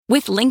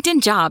With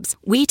LinkedIn Jobs,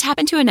 we tap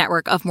into a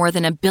network of more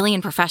than 1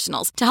 billion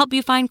professionals to help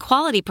you find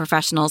quality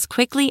professionals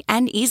quickly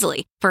and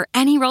easily for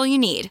any role you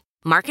need.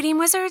 Marketing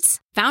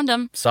wizards? Found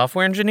them.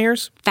 Software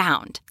engineers?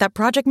 Found. That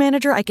project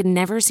manager I could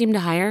never seem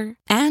to hire?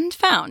 And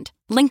found.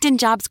 LinkedIn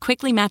Jobs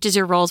quickly matches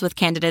your roles with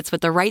candidates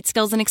with the right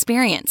skills and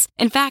experience.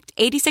 In fact,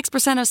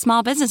 86% of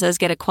small businesses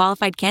get a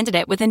qualified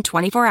candidate within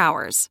 24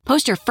 hours.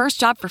 Post your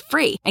first job for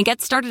free and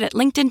get started at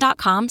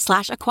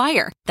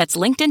linkedin.com/acquire. That's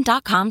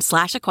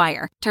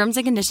linkedin.com/acquire. Terms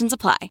and conditions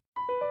apply.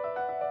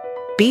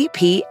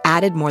 BP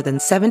added more than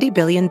 $70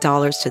 billion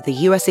to the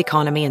U.S.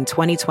 economy in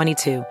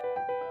 2022.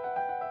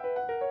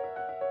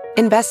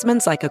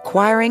 Investments like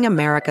acquiring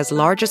America's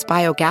largest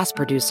biogas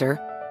producer,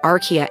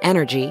 Archaea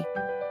Energy,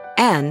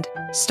 and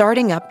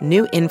starting up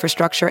new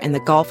infrastructure in the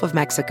Gulf of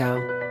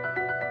Mexico.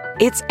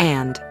 It's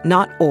and,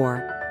 not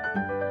or.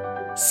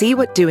 See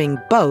what doing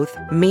both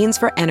means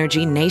for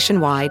energy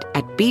nationwide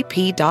at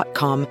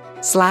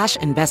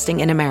bp.com/investing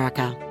in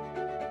America.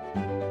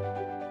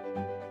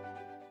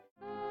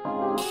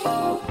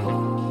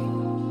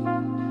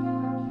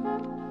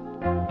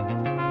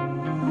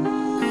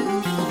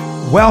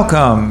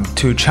 Welcome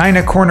to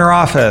China Corner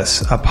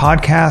Office, a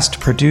podcast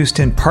produced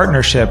in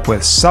partnership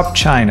with U.S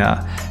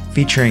China,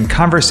 featuring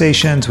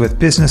conversations with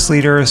business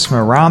leaders from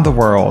around the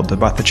world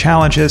about the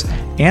challenges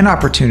and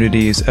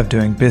opportunities of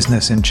doing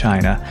business in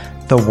China,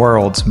 the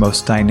world's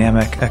most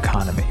dynamic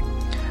economy.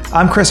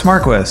 I'm Chris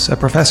Marquis, a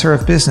professor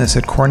of business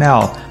at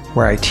Cornell,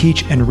 where I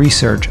teach and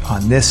research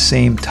on this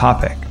same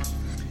topic.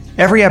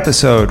 Every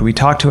episode, we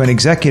talk to an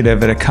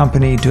executive at a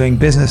company doing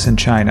business in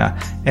China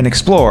and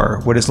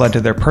explore what has led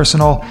to their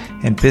personal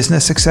and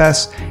business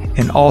success,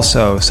 and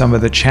also some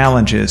of the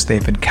challenges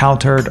they've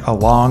encountered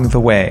along the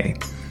way.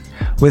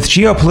 With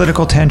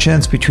geopolitical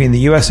tensions between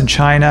the U.S. and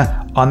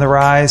China on the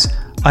rise,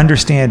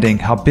 understanding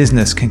how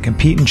business can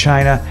compete in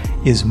China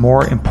is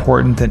more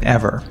important than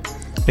ever.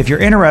 If you're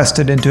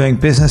interested in doing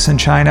business in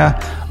China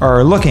or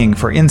are looking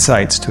for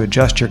insights to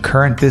adjust your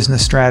current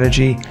business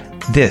strategy,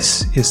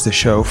 this is the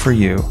show for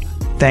you.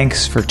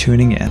 Thanks for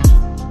tuning in.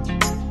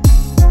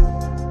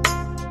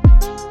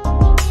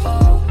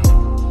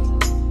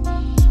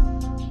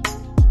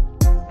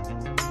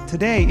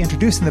 Today,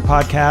 introducing the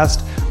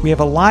podcast, we have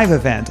a live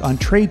event on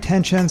trade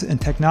tensions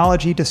and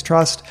technology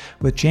distrust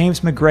with James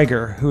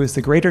McGregor, who is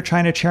the Greater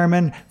China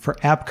Chairman for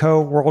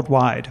APCO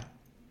Worldwide.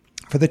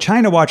 For the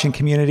China-watching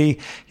community,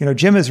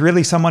 Jim is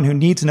really someone who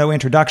needs no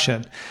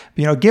introduction.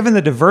 Given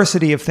the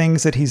diversity of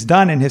things that he's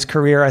done in his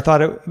career, I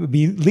thought it would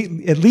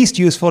be at least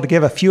useful to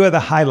give a few of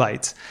the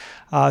highlights.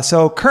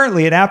 So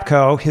currently at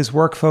APCO, his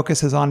work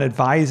focuses on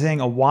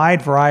advising a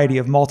wide variety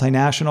of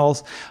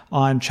multinationals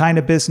on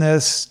China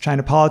business,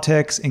 China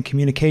politics, and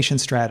communication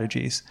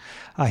strategies.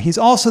 He's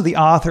also the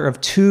author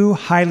of 2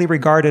 highly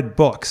regarded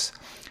books.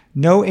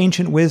 No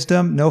Ancient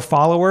Wisdom, No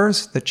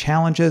Followers, The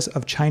Challenges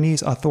of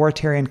Chinese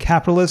Authoritarian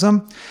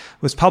Capitalism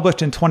was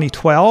published in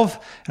 2012,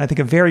 and I think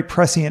a very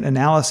prescient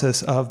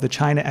analysis of the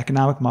China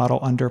economic model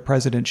under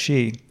President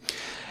Xi.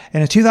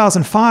 And in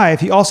 2005,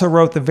 he also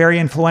wrote the very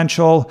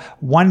influential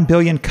 1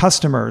 Billion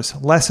Customers,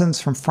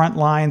 Lessons from Front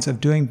Lines of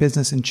Doing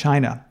Business in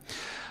China.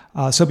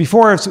 So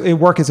before his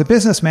work as a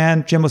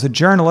businessman, Jim was a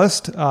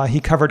journalist. He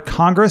covered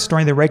Congress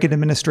during the Reagan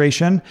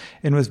administration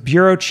and was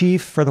bureau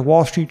chief for the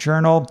Wall Street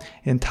Journal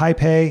in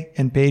Taipei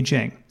and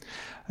Beijing.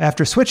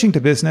 After switching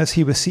to business,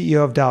 he was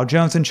CEO of Dow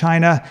Jones in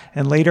China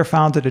and later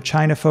founded a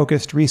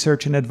China-focused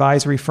research and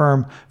advisory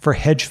firm for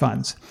hedge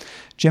funds.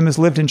 Jim has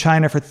lived in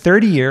China for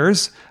 30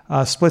 years,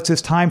 splits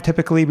his time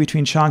typically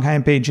between Shanghai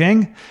and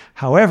Beijing.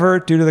 However,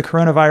 due to the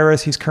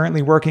coronavirus, he's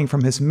currently working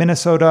from his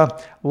Minnesota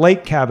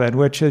lake cabin,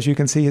 which, as you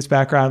can see, his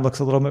background looks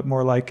a little bit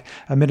more like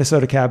a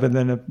Minnesota cabin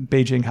than a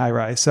Beijing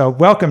high-rise. So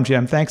welcome,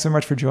 Jim. Thanks so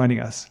much for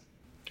joining us.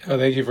 Oh,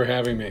 thank you for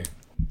having me.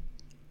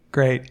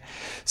 Great.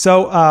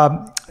 So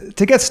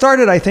to get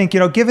started, I think,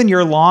 given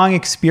your long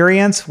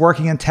experience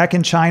working in tech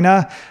in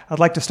China, I'd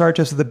like to start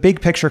just with a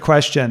big picture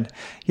question.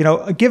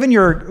 Given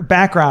your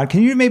background,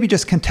 can you maybe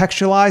just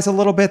contextualize a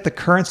little bit the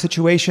current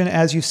situation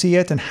as you see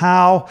it and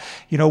how,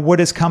 what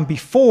has come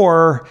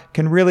before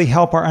can really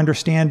help our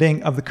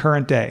understanding of the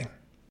current day?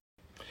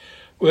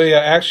 Well, yeah,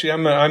 actually,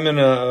 I'm going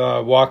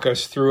to walk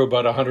us through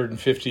about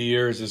 150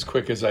 years as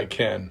quick as I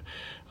can.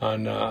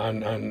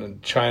 On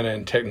China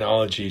and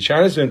technology.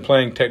 China's been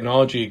playing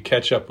technology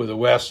catch up with the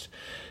West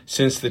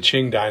since the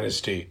Qing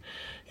dynasty.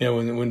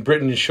 When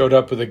Britain showed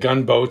up with the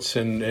gunboats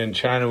and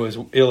China was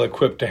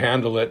ill-equipped to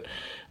handle it,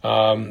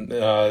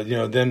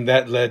 then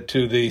that led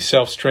to the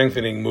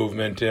self-strengthening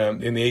movement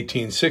in the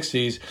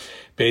 1860s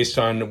based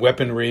on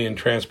weaponry and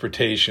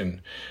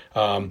transportation.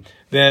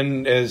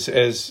 Then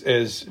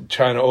as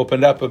China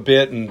opened up a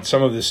bit and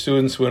some of the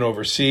students went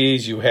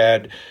overseas, you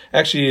had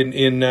actually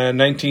in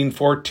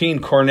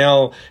 1914,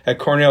 at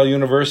Cornell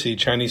University,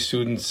 Chinese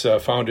students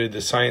founded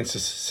the Science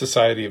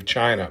Society of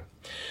China.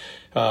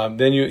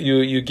 Then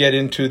you get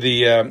into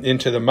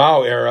the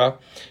Mao era,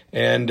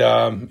 and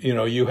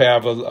you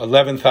have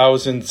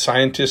 11,000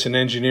 scientists and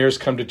engineers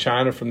come to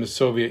China from the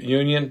Soviet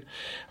Union.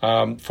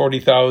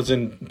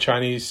 40,000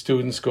 Chinese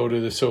students go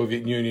to the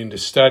Soviet Union to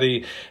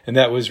study, and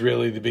that was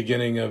really the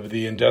beginning of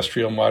the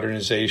industrial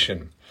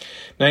modernization.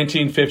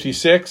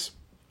 1956.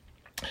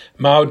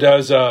 Mao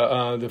does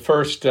the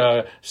first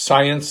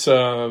science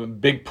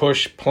big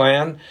push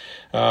plan,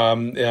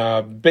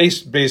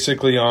 based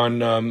basically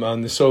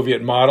on the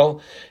Soviet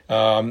model,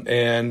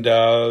 and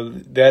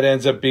that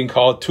ends up being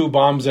called two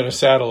bombs and a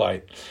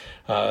satellite.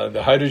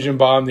 The hydrogen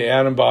bomb, the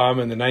atom bomb,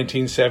 and the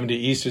 1970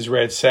 East is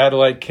Red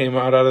satellite came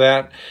out of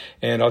that.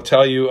 And I'll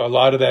tell you, a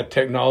lot of that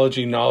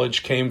technology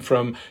knowledge came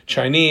from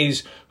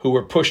Chinese who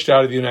were pushed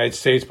out of the United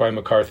States by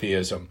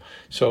McCarthyism.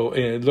 So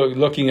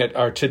looking at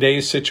our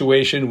today's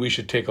situation, we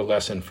should take a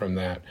lesson from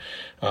that.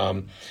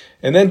 And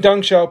then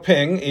Deng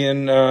Xiaoping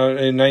in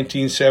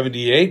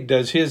 1978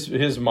 does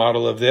his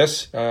model of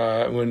this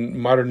when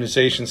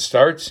modernization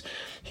starts.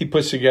 He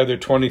puts together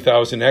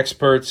 20,000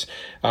 experts,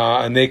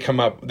 and they come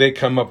up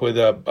with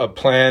a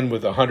plan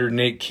with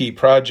 108 key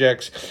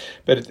projects.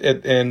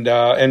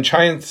 And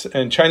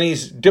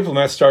Chinese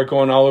diplomats start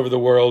going all over the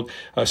world,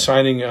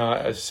 signing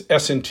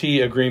S&T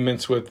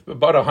agreements with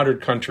about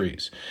 100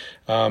 countries.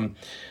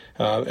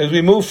 As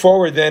we move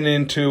forward, then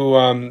into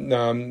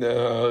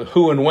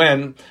who and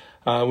when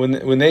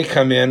they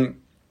come in.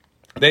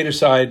 They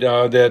decide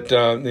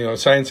that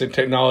science and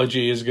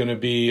technology is going to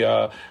be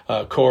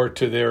core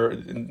to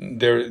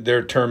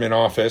their term in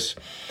office.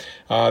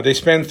 They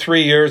spend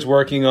 3 years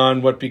working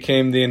on what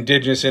became the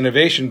Indigenous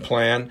Innovation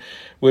Plan,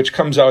 which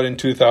comes out in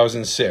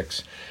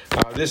 2006.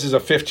 This is a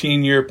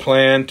 15-year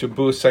plan to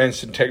boost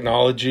science and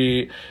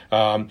technology.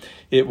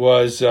 It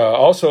was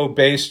also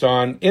based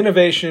on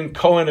innovation,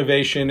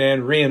 co-innovation,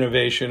 and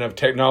re-innovation of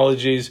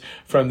technologies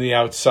from the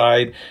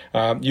outside.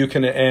 A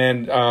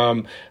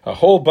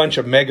whole bunch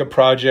of mega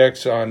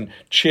projects on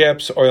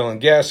chips, oil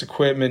and gas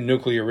equipment,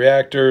 nuclear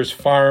reactors,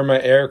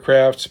 pharma,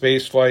 aircraft,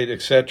 spaceflight,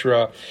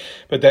 etc.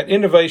 But that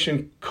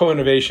innovation,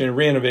 co-innovation, and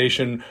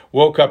re-innovation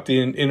woke up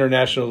the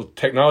international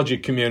technology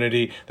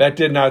community. That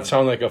did not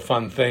sound like a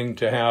fun thing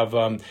to have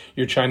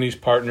your Chinese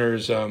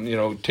partners,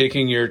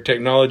 taking your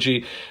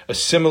technology,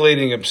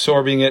 assimilating,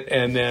 absorbing it,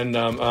 and then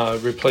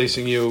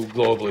replacing you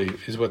globally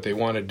is what they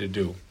wanted to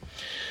do.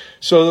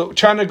 So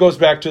China goes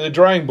back to the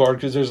drawing board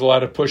because there's a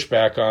lot of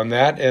pushback on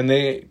that. And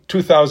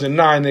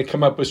 2009, they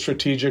come up with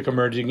strategic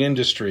emerging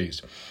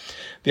industries.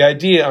 The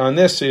idea on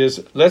this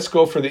is let's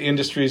go for the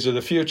industries of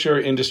the future,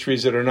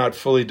 industries that are not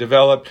fully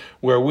developed,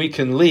 where we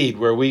can lead,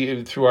 where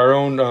we through our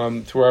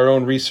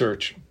own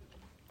research.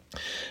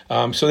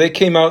 So they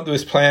came out with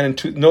this plan in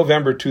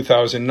November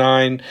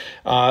 2009,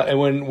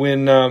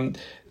 and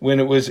when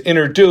it was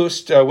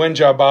introduced, Wen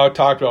Jiabao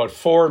talked about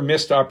 4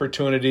 missed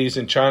opportunities,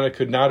 and China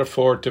could not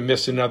afford to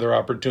miss another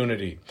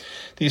opportunity.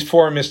 These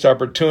 4 missed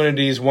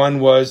opportunities, one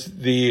was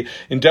the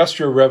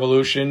Industrial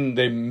Revolution.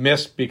 They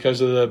missed because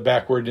of the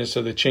backwardness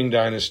of the Qing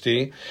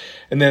dynasty.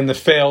 And then the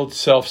failed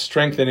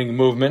self-strengthening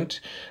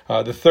movement.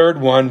 The third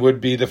one would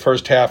be the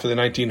first half of the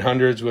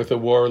 1900s with the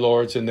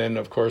warlords, and then,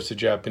 of course, the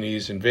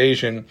Japanese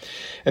invasion.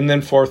 And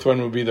then fourth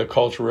one would be the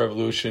Cultural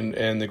Revolution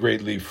and the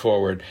Great Leap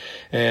Forward.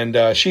 And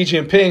Xi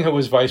Jinping, who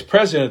was vice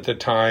president at the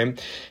time,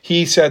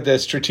 he said that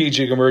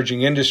strategic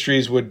emerging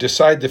industries would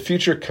decide the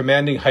future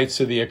commanding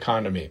heights of the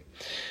economy.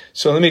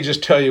 So let me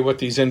just tell you what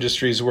these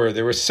industries were.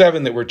 There were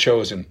 7 that were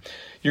chosen.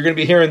 You're going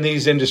to be hearing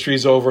these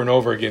industries over and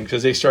over again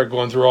because they start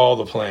going through all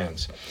the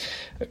plans.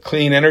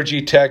 Clean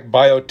energy tech,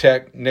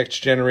 biotech, next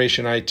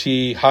generation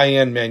IT,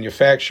 high-end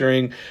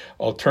manufacturing,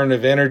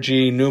 alternative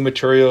energy, new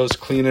materials,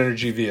 clean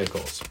energy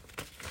vehicles.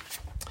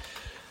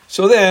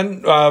 So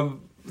then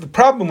the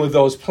problem with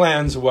those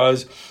plans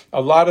was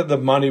a lot of the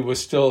money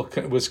was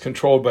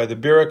controlled by the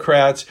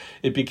bureaucrats.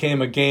 It became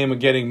a game of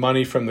getting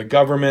money from the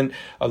government.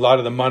 A lot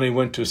of the money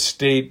went to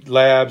state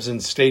labs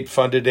and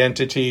state-funded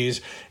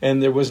entities,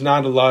 and there was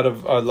not a lot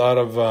of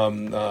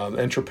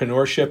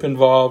entrepreneurship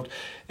involved.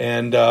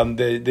 And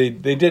they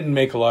didn't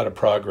make a lot of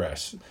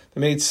progress.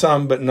 They made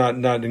some, but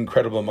not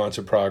incredible amounts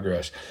of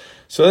progress.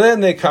 So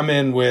then they come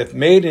in with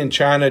Made in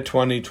China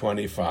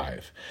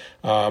 2025.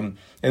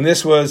 And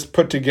this was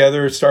put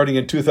together starting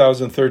in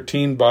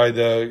 2013 by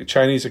the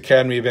Chinese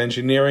Academy of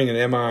Engineering and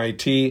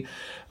MIT.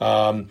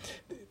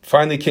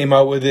 Finally came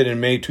out with it in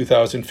May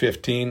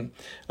 2015.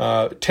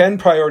 10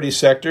 priority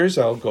sectors.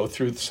 I'll go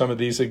through some of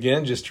these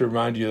again just to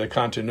remind you of the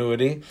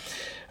continuity.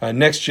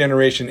 Next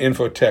generation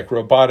infotech,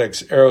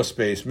 robotics,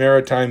 aerospace,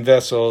 maritime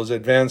vessels,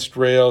 advanced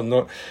rail,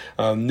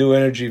 new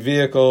energy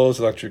vehicles,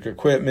 electric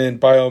equipment,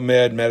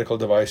 biomed, medical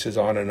devices,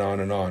 on and on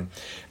and on. And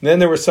then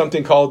there was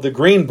something called the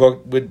Green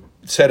Book, would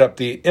set up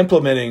the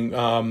implementing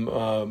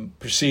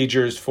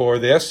procedures for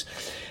this.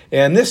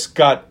 And this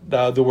got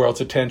the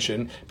world's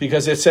attention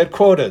because it set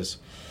quotas.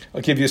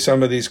 I'll give you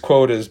some of these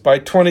quotas. By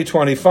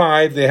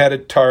 2025, they had a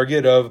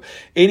target of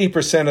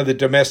 80% of the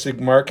domestic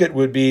market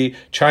would be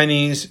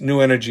Chinese new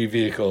energy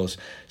vehicles.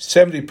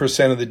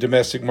 70% of the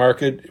domestic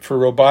market for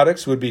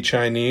robotics would be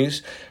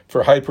Chinese.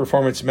 For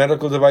high-performance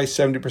medical device,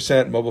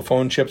 70%, mobile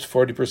phone chips,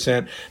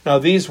 40%. Now,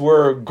 these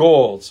were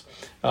goals,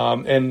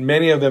 and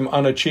many of them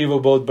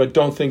unachievable, but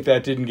don't think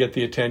that didn't get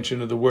the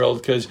attention of the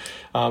world, because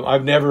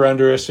I've never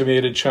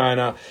underestimated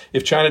China.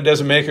 If China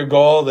doesn't make a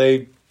goal,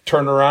 they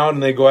turn around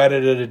and they go at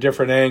it at a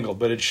different angle,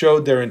 but it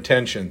showed their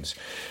intentions.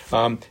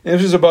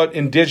 This is about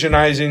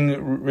indigenizing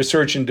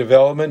research and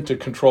development to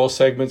control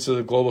segments of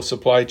the global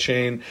supply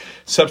chain,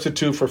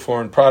 substitute for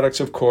foreign products,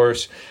 of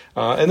course,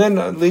 and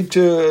then lead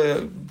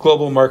to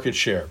global market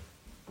share.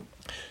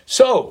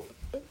 So,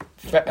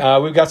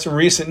 we've got some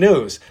recent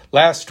news.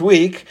 Last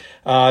week,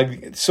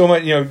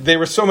 there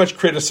was so much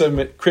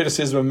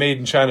criticism made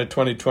in China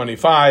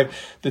 2025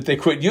 that they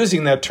quit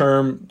using that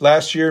term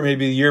last year,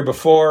 maybe the year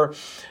before.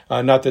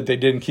 Not that they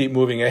didn't keep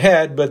moving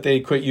ahead, but they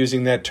quit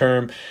using that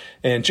term.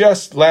 And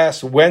just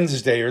last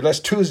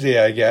Tuesday,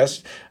 I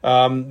guess,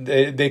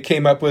 they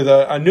came up with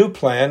a new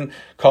plan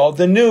called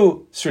the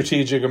New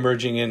Strategic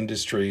Emerging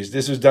Industries.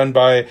 This was done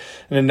by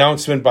an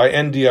announcement by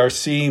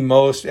NDRC,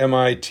 MOST,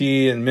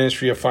 MIT, and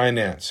Ministry of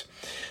Finance.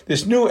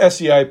 This new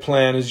SEI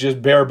plan is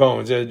just bare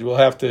bones. We'll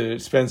have to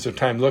spend some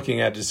time looking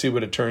at it to see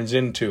what it turns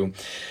into.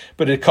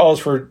 But it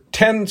calls for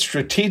 10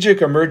 strategic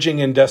emerging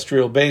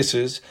industrial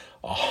bases,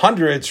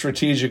 100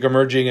 strategic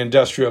emerging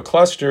industrial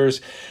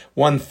clusters,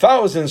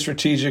 1,000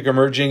 strategic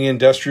emerging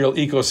industrial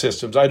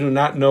ecosystems. I do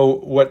not know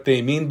what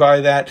they mean by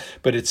that,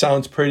 but it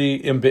sounds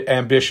pretty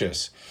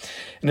ambitious.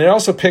 And it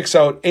also picks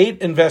out 8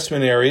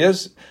 investment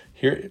areas.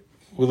 Here,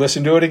 we'll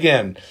listen to it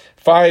again.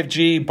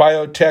 5G,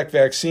 biotech,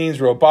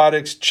 vaccines,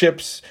 robotics,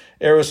 chips,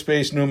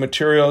 aerospace, new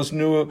materials,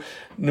 new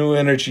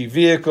energy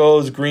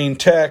vehicles, green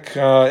tech,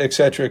 et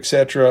cetera, et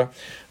cetera.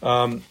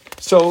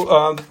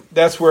 So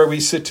that's where we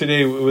sit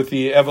today with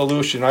the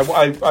evolution. I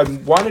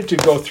wanted to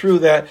go through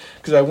that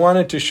because I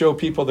wanted to show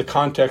people the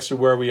context of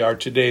where we are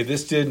today.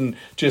 This didn't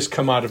just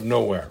come out of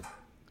nowhere.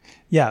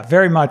 Yeah,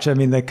 very much. I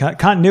mean, the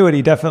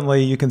continuity,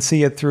 definitely, you can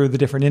see it through the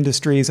different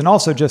industries and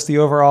also just the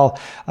overall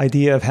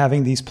idea of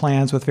having these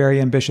plans with very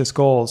ambitious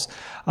goals.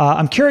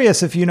 I'm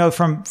curious if you know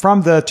from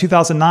the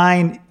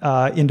 2009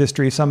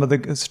 industry, some of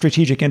the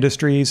strategic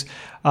industries,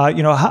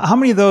 how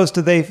many of those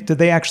did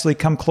they actually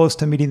come close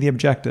to meeting the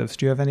objectives?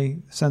 Do you have any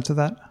sense of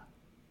that?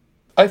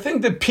 I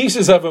think that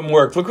pieces of them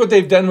worked. Look what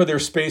they've done with their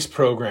space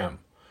program.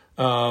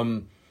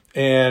 Look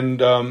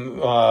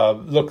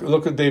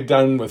what they've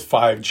done with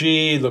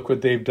 5G. Look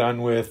what they've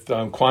done with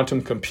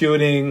quantum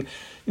computing.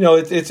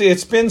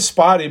 It's been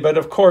spotty, but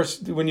of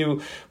course, when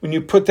you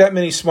put that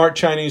many smart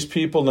Chinese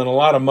people and a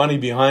lot of money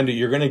behind it,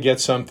 you're going to get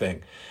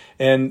something.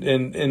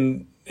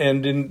 And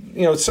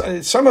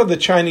some of the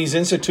Chinese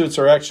institutes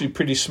are actually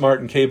pretty smart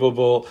and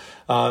capable.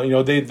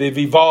 They've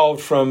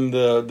evolved from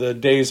the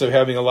days of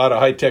having a lot of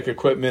high tech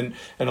equipment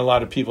and a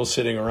lot of people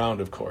sitting around,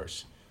 of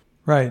course.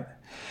 Right.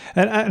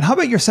 And how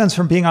about your sense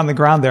from being on the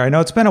ground there? I know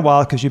it's been a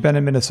while because you've been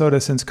in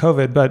Minnesota since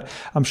COVID, but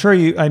I'm sure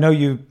I know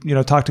you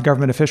talk to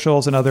government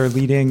officials and other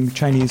leading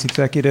Chinese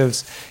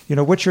executives.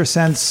 What's your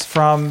sense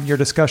from your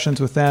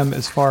discussions with them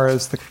as far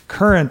as the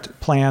current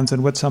plans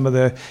and what some of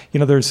the,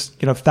 there's,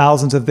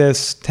 thousands of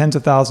this, tens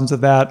of thousands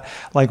of that,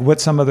 like what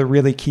some of the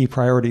really key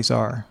priorities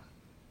are?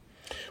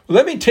 Well,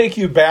 let me take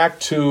you back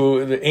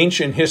to the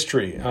ancient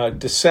history,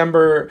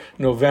 December,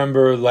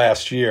 November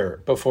last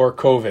year, before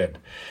COVID.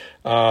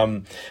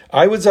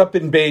 I was up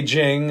in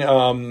Beijing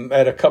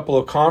at a couple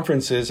of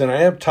conferences, and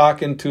I am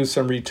talking to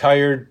some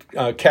retired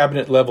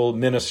cabinet-level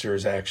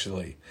ministers,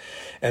 actually.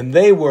 And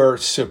they were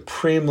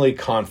supremely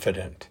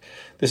confident.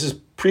 This is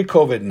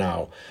pre-COVID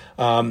now.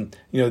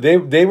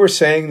 They were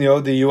saying,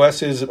 the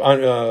U.S. is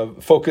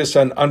focused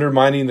on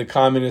undermining the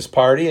Communist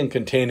Party and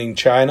containing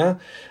China.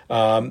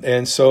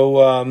 And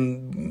so,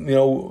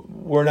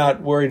 we're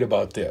not worried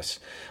about this.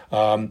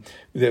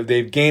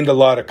 They've gained a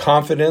lot of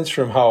confidence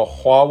from how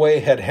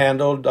Huawei had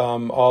handled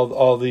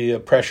all the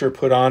pressure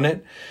put on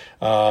it.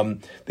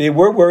 They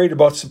were worried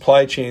about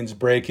supply chains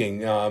breaking,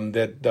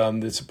 that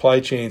the supply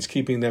chains,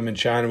 keeping them in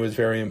China was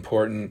very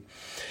important.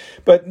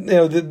 But,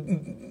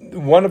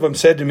 one of them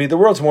said to me, the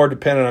world's more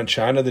dependent on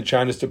China than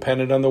China's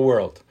dependent on the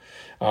world.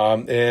 We're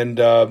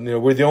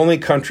the only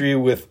country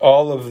with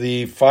all of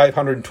the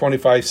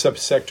 525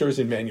 subsectors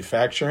in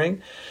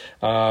manufacturing.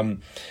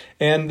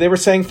 And they were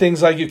saying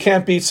things like, you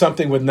can't beat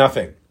something with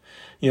nothing.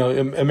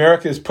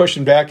 America is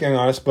pushing back on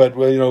us, but,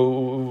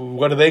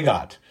 what do they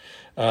got?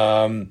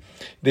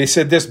 They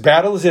said this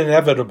battle is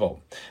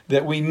inevitable,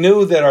 that we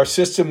knew that our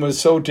system was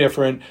so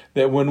different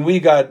that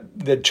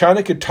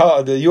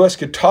the U.S.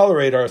 could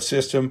tolerate our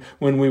system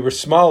when we were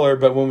smaller,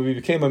 but when we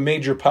became a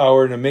major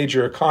power and a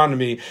major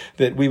economy,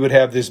 that we would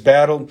have this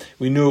battle.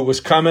 We knew it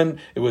was coming.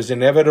 It was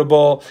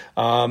inevitable.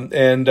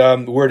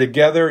 We're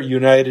together,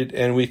 united,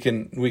 and we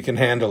can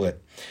handle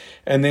it.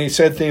 And they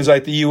said things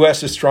like the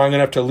U.S. is strong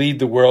enough to lead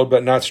the world,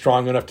 but not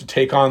strong enough to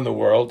take on the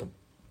world.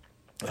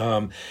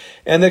 And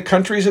that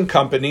countries and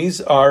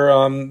companies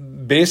are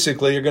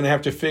basically are going to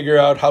have to figure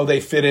out how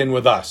they fit in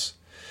with us.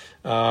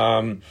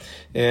 One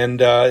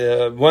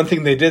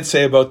thing they did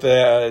say about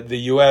the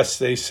U.S.,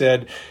 they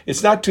said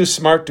it's not too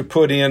smart to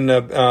put in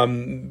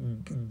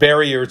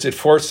barriers that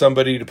force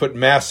somebody to put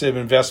massive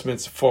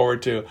investments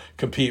forward to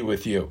compete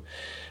with you.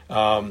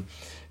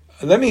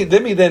 Let me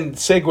then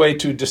segue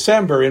to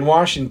December in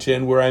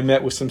Washington, where I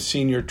met with some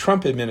senior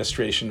Trump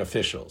administration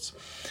officials.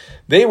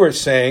 They were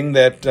saying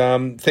that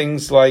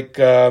things like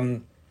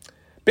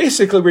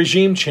basically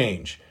regime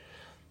change.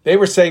 They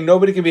were saying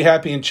nobody can be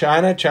happy in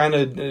China.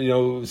 China,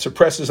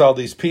 suppresses all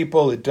these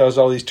people. It does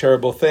all these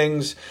terrible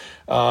things.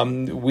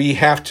 We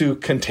have to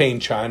contain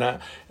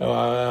China.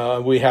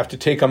 We have to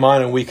take them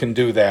on, and we can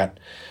do that.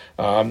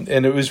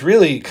 And it was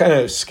really kind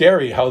of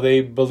scary how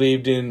they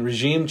believed in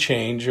regime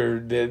change,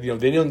 or they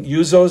didn't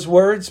use those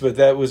words, but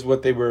that was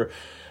what they were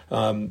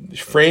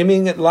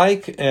framing it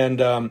like.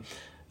 And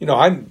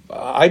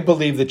I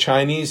believe the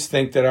Chinese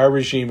think that our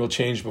regime will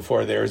change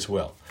before theirs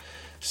will.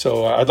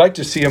 So I'd like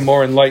to see a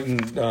more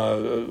enlightened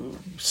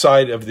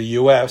side of the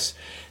U.S.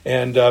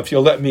 And if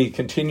you'll let me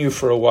continue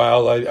for a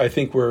while, I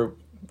think we're,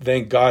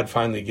 thank God,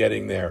 finally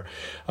getting there.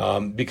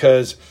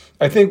 Because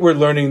I think we're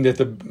learning that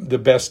the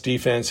best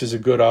defense is a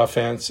good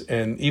offense.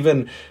 And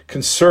even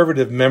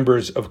conservative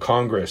members of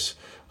Congress,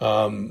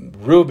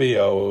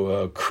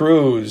 Rubio,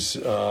 Cruz,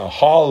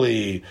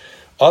 Hawley,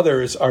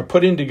 others are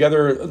putting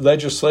together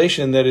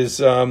legislation that is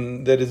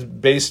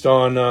based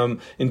on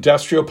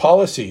industrial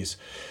policies,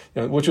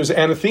 which was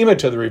anathema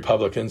to the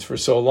Republicans for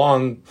so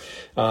long.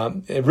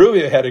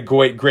 Rubio had a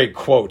great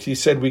quote. He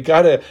said, "We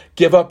got to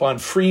give up on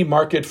free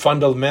market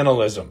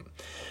fundamentalism."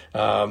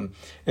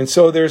 And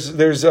so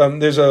there's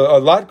a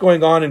lot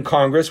going on in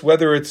Congress,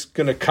 whether it's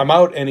going to come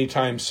out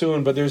anytime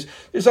soon. But there's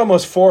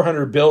almost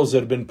 400 bills that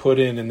have been put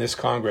in this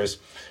Congress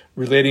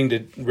relating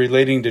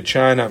to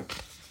China.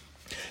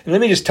 And let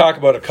me just talk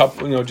about a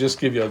couple, just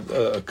give you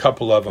a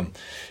couple of them.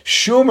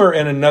 Schumer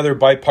and another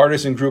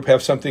bipartisan group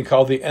have something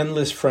called the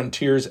Endless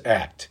Frontiers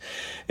Act.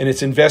 And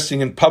it's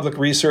investing in public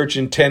research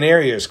in 10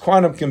 areas: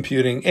 quantum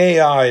computing,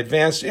 AI,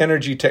 advanced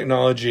energy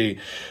technology,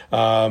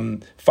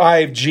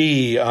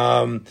 5G,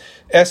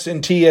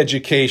 S&T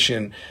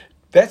education.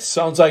 That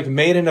sounds like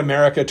Made in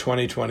America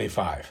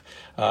 2025.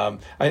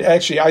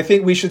 I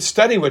think we should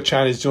study what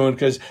China's doing,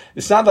 because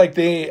it's not like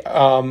they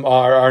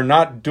are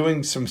not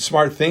doing some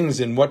smart things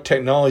in what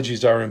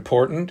technologies are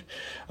important.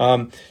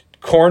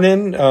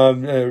 Cornyn,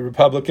 a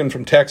Republican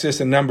from Texas,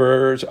 and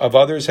numbers of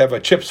others have a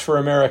Chips for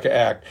America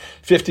Act,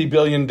 $50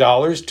 billion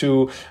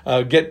to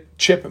get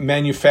chip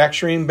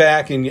manufacturing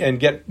back and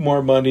get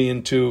more money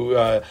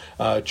into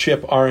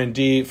chip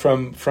R&D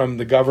from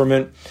the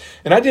government.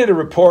 And I did a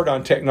report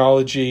on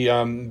technology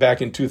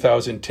back in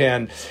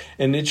 2010,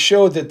 and it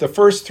showed that the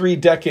first 3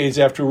 decades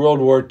after World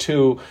War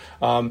II,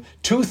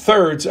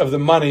 2/3 of the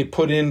money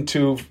put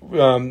into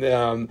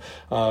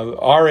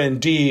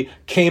R&D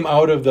came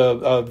out of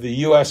the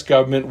U.S.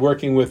 government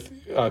working with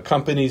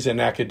companies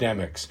and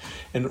academics.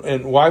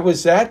 And why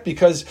was that?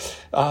 Because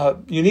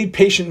you need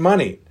patient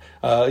money.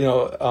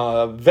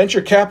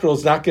 Venture capital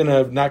is not going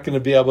to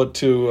be able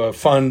to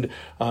fund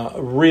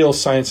real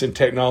science and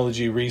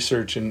technology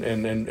research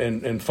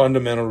and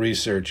fundamental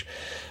research.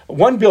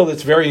 One bill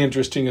that's very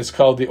interesting is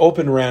called the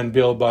Open RAN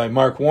bill by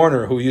Mark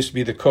Warner, who used to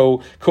be the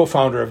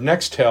co-founder of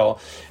Nextel,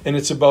 and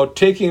it's about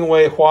taking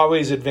away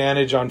Huawei's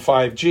advantage on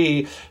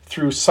 5G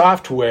through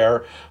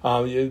software,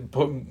 that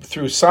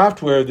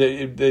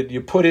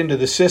you put into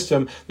the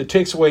system that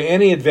takes away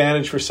any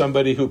advantage for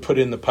somebody who put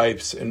in the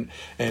pipes and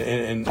put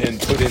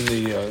in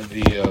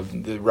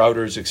the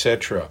routers,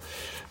 etc.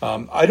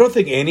 I don't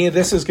think any of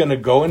this is going to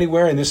go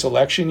anywhere in this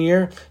election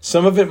year.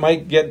 Some of it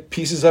might get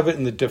pieces of it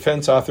in the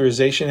Defense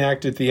Authorization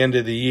Act at the end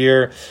of the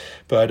year,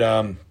 but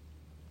I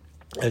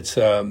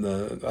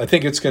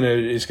think it's going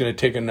to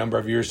take a number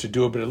of years to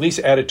do it. But at least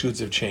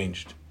attitudes have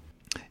changed.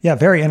 Yeah,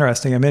 very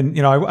interesting. I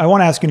mean, I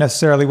won't ask you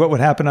necessarily what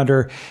would happen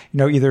under,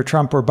 either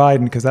Trump or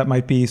Biden, because that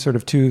might be sort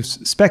of too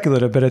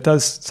speculative, but it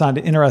does sound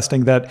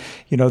interesting that,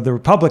 the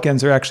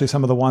Republicans are actually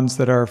some of the ones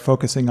that are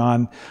focusing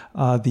on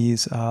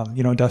these,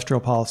 industrial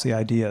policy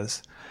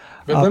ideas.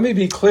 But let me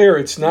be clear,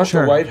 it's not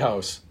the White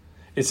House.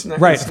 It's not,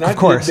 right, it's not of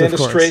course, the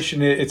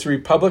administration, it's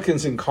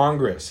Republicans in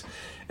Congress.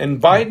 And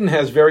Biden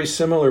has very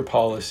similar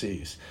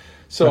policies.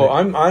 So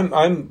right.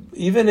 I'm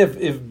even if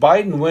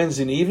Biden wins,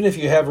 and even if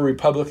you have a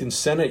Republican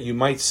Senate, you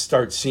might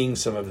start seeing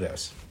some of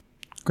this.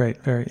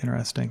 Great, very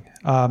interesting.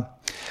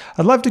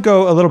 I'd love to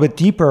go a little bit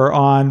deeper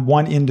on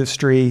one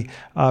industry,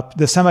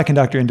 the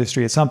semiconductor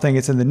industry. It's something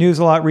it's in the news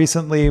a lot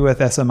recently with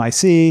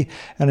SMIC,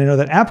 and I know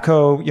that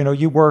APCO,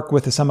 you work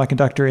with the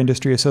Semiconductor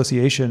Industry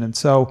Association, and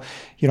so,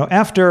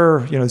 after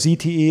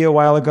ZTE a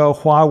while ago,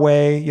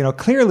 Huawei,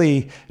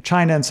 clearly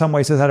China in some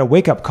ways has had a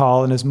wake-up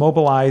call and is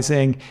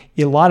mobilizing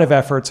a lot of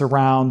efforts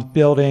around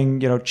building,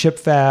 chip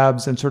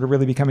fabs and sort of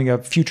really becoming a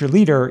future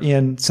leader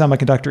in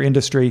semiconductor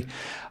industry.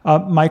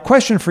 My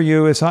question for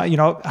you is,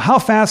 how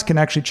fast can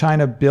actually China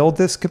China build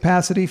this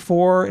capacity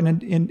for an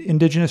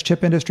indigenous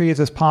chip industry? Is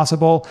this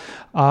possible?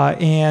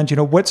 And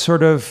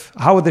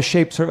how would this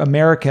shape sort of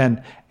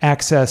American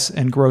access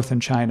and growth in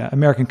China,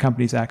 American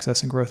companies'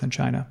 access and growth in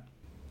China?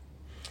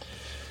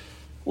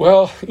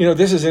 Well,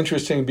 this is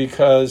interesting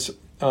because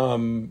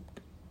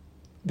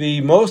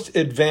the most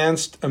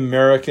advanced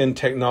American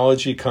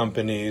technology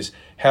companies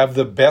have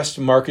the best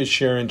market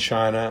share in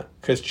China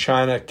because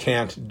China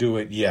can't do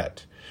it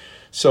yet.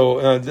 So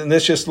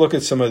let's just look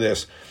at some of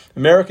this.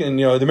 The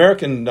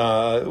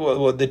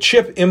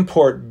chip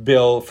import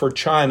bill for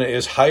China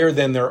is higher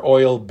than their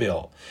oil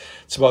bill.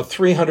 It's about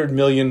 $300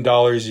 million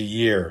a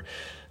year.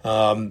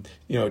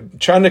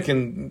 China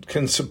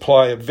can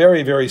supply a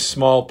very, very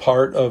small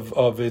part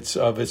of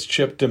its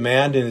chip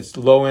demand and its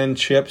low end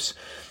chips.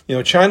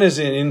 China's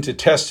into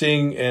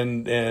testing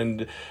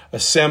and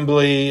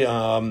assembly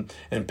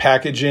and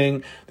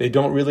packaging. They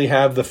don't really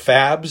have the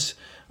fabs.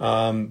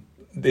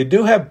 They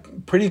do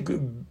have pretty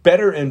good,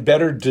 better and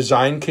better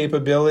design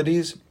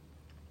capabilities.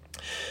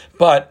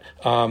 But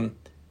the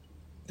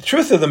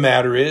truth of the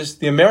matter is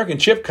the American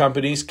chip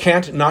companies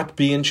can't not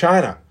be in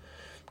China.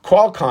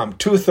 Qualcomm,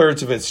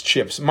 2/3 of its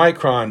chips.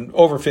 Micron,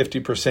 over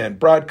 50%.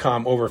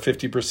 Broadcom, over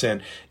 50%.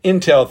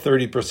 Intel,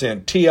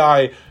 30%.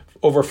 TI,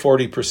 over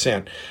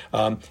 40%.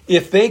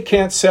 If they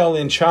can't sell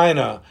in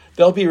China,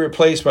 they'll be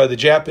replaced by the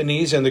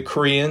Japanese and the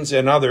Koreans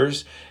and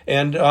others,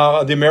 and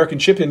the American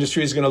chip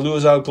industry is going to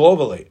lose out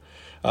globally.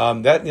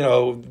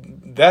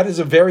 That is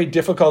a very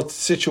difficult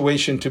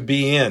situation to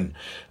be in.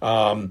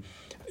 The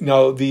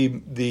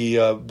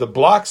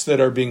blocks that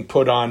are being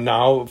put on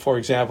now, for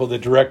example, the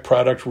direct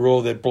product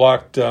rule that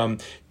blocked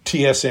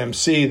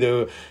TSMC,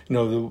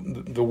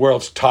 the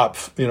world's top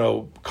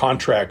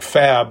contract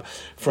fab,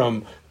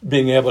 from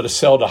being able to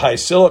sell to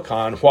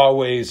HiSilicon,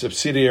 Huawei's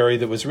subsidiary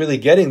that was really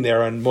getting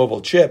there on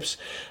mobile chips,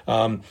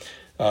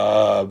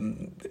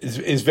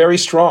 is very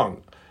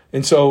strong.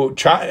 And so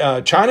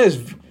China is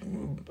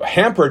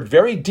hampered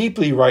very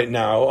deeply right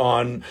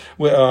now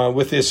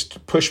with this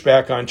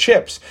pushback on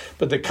chips.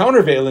 But the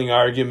countervailing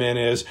argument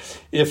is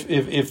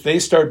if they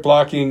start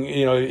blocking,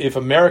 if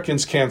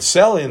Americans can't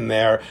sell in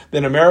there,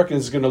 then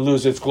America's going to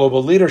lose its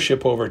global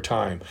leadership over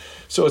time.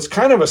 So it's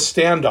kind of a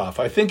standoff.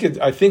 I think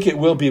it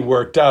will be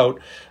worked out.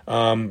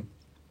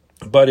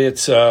 But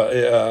it's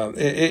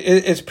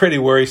pretty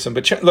worrisome.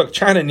 But look,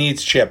 China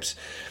needs chips.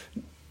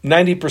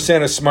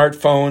 90% of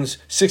smartphones,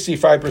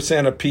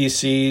 65% of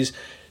PCs,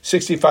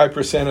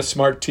 65% of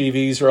smart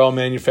TVs are all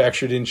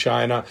manufactured in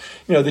China.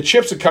 The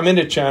chips that come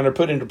into China are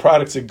put into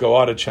products that go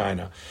out of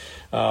China.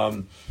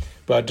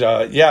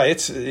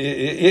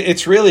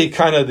 It's really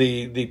kind of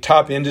the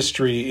top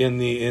industry in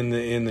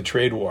the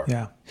trade war.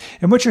 Yeah.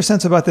 And what's your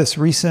sense about this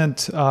recent,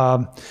 sort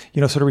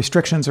of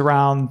restrictions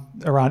around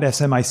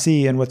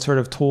SMIC and what sort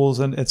of tools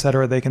and et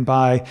cetera they can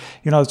buy?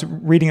 I was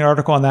reading an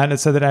article on that, and it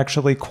said that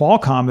actually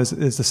Qualcomm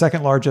is the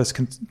second largest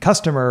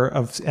customer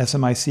of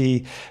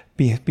SMIC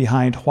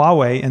behind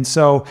Huawei. And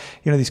so,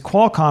 these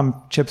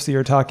Qualcomm chips that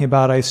you're talking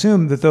about, I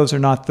assume that those are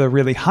not the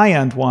really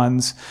high-end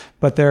ones,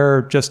 but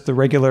they're just the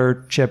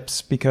regular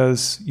chips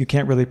because you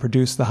can't really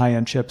produce the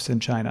high-end chips in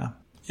China.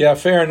 Yeah,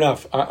 fair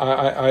enough.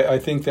 I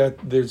think that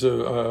there's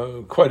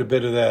quite a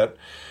bit of that.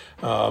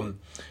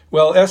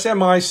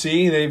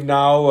 SMIC, they've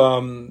now,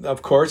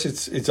 of course,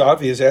 it's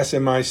obvious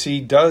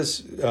SMIC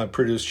does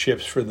produce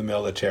chips for the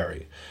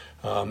military.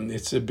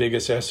 It's the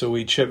biggest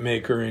SOE chip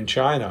maker in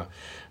China.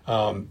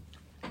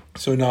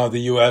 So now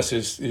the U.S.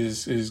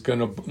 is going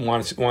to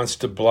wants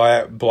to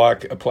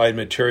block Applied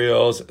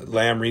Materials,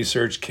 Lam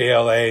Research,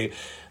 KLA,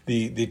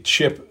 the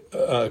chip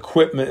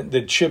equipment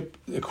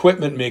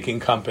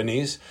making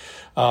companies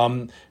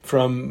from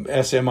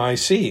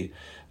SMIC.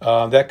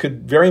 That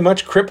could very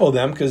much cripple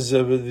them because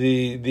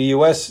the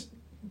U.S.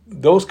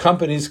 those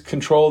companies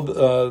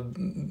control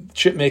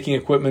chip making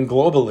equipment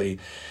globally.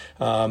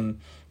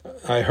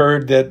 I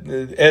heard that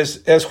as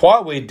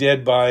Huawei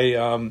did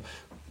by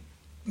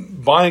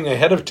buying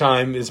ahead of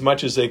time as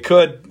much as they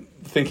could,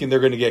 thinking they're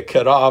going to get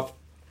cut off,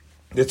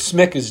 that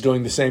SMIC is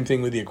doing the same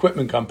thing with the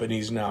equipment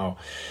companies now.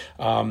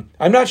 I'm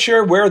not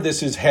sure where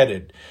this is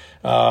headed.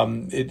 So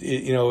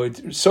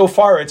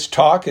far it's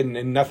talk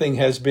and nothing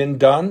has been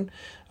done.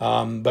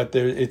 But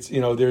there's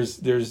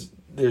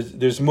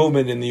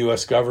movement in the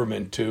U.S.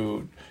 government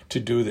to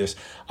do this.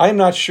 I'm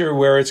not sure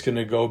where it's going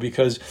to go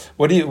because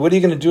what are you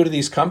going to do to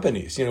these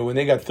companies? When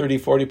they got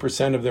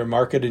 30-40% of their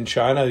market in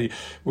China,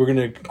 we're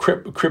going to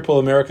cripple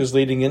America's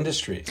leading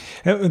industry.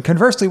 And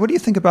conversely, what do you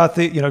think about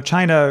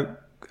China?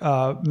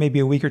 Maybe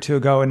a week or two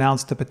ago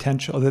announced the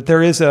potential that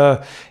there is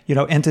a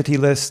entity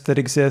list that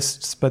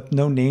exists, but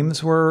no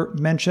names were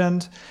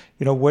mentioned.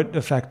 What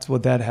effect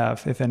would that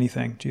have, if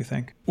anything, do you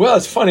think? Well,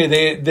 it's funny.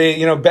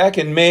 They back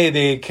in May,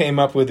 they came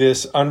up with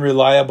this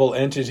unreliable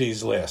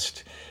entities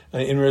list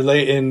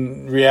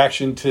in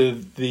reaction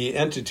to the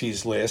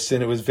entities list.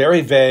 And it was very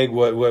vague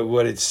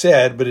what it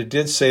said, but it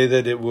did say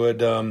that it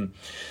would,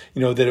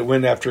 that it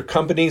went after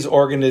companies,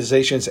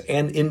 organizations,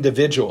 and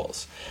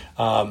individuals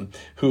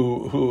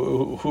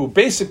who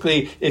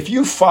basically, if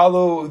you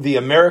follow the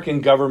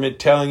American government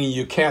telling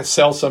you can't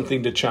sell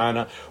something to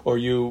China or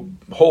you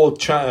hold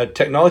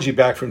technology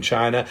back from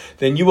China,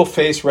 then you will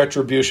face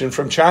retribution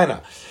from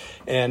China.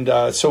 And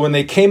so when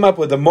they came up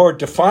with a more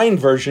defined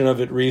version of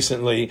it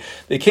recently,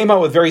 they came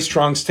out with very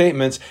strong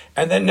statements,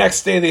 and then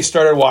next day they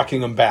started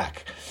walking them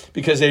back.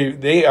 Because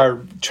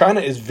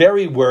China is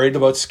very worried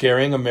about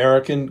scaring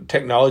American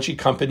technology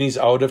companies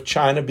out of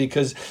China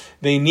because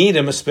they need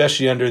them,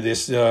 especially under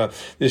this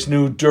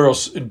new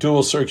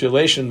dual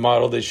circulation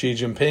model that Xi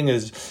Jinping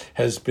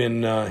has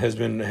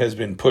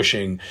been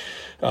pushing.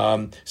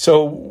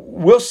 So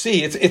we'll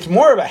see. It's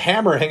more of a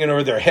hammer hanging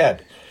over their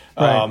head.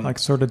 Right, like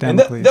sort of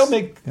Damocles. And they'll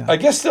make. Yeah. I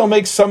guess they'll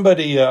make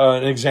somebody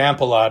an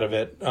example out of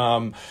it.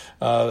 But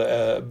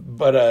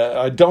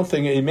I don't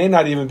think it may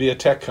not even be a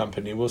tech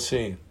company. We'll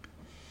see.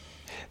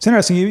 It's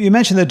interesting. You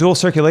mentioned the dual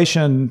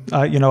circulation,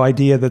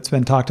 idea that's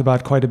been talked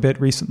about quite a bit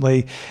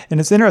recently, and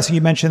it's interesting. You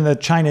mentioned that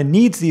China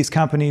needs these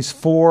companies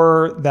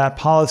for that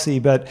policy,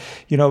 but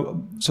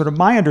sort of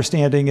my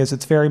understanding is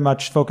it's very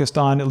much focused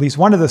on at least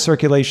one of the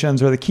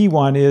circulations, or the key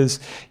one is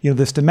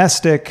this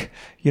domestic,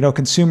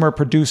 consumer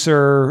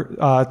producer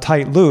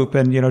tight loop,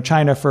 and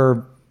China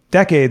for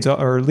decades,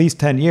 or at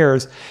least 10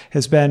 years,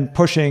 has been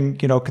pushing,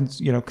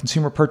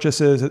 consumer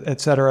purchases,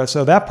 et cetera.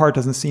 So that part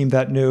doesn't seem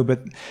that new,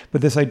 but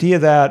this idea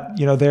that,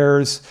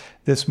 there's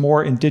this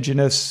more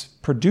indigenous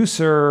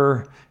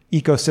producer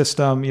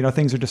ecosystem,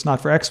 things are just not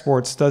for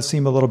exports, does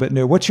seem a little bit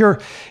new. What's your,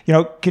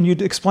 can you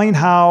explain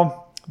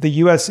how the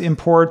U.S.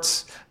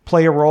 imports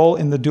play a role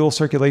in the dual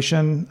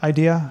circulation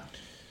idea?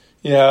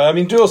 Yeah, I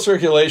mean, dual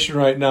circulation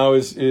right now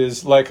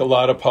is like a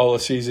lot of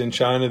policies in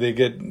China. They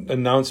get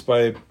announced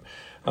by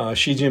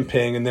Xi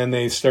Jinping, and then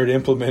they start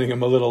implementing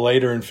them a little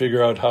later and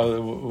figure out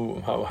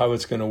how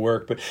it's going to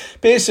work. But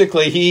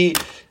basically,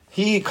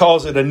 he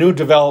calls it a new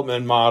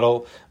development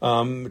model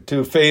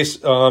to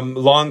face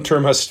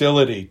long-term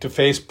hostility, to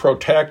face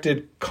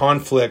protracted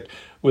conflict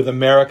with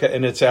America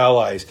and its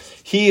allies.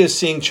 He is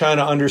seeing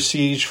China under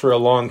siege for a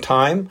long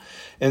time,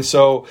 and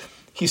so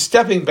he's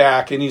stepping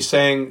back and he's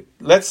saying,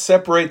 let's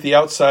separate the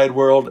outside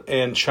world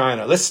and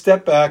China. Let's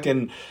step back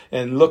and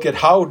look at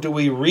how do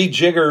we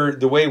rejigger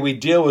the way we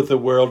deal with the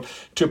world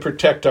to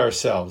protect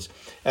ourselves.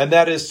 And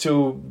that is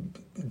to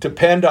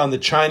depend on the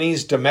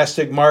Chinese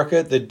domestic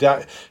market,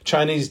 the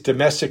Chinese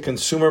domestic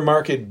consumer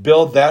market,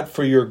 build that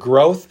for your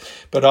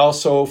growth, but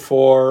also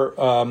for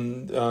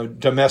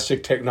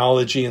domestic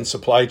technology and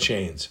supply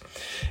chains.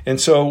 And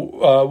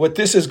so what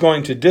this is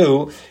going to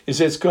do is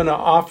it's going to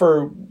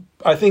offer,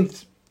 I think,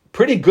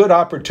 pretty good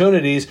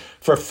opportunities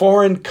for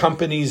foreign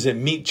companies that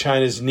meet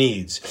China's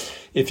needs.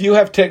 If you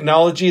have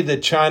technology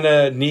that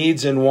China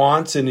needs and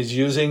wants and is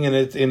using in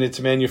its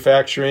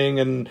manufacturing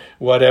and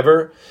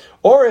whatever,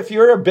 or if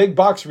you're a big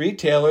box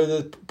retailer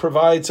that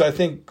provides, I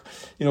think,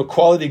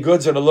 quality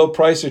goods at a low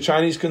price to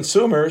Chinese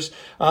consumers,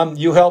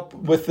 you help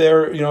with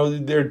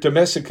their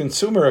domestic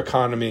consumer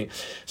economy.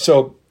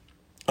 So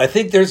I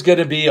think there's going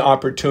to be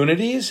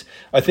opportunities.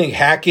 I think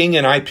hacking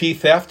and IP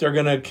theft are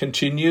going to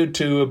continue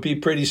to be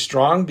pretty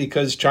strong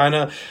because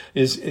China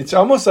it's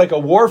almost like a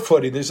war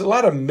footing. There's a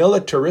lot of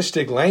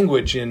militaristic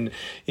language in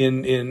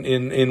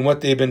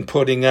what they've been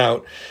putting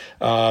out.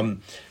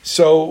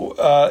 So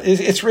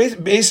it's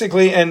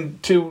basically,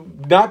 and to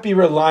not be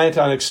reliant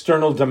on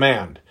external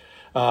demand.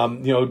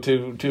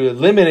 To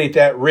eliminate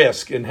that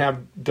risk and have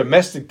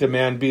domestic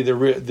demand be the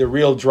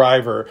real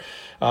driver.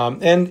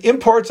 And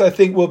imports, I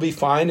think, will be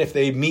fine if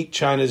they meet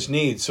China's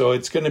needs. So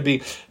it's going to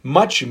be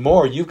much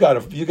more. You got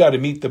to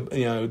meet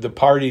the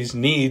parties'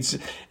 needs.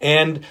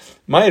 And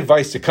my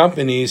advice to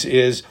companies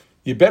is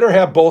you better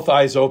have both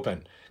eyes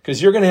open, because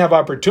you're going to have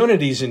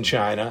opportunities in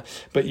China,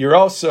 but you're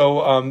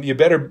also you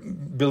better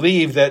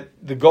believe that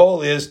the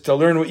goal is to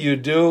learn what you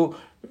do,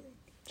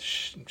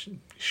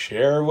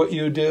 share what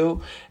you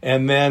do,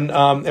 and then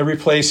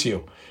replace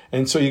you.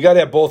 And so you got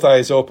to have both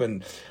eyes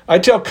open. I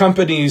tell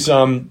companies,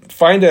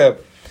 find a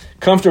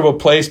comfortable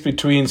place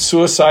between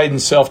suicide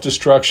and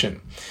self-destruction.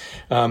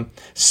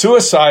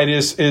 Suicide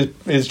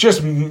is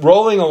just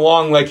rolling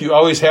along like you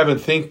always have,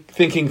 and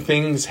thinking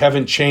things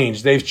haven't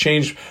changed. They've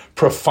changed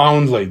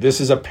profoundly.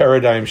 This is a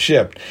paradigm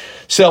shift.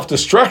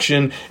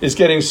 Self-destruction is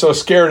getting so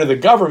scared of the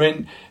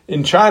government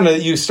in China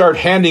that you start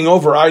handing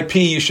over IP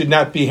you should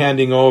not be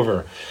handing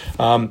over.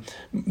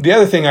 The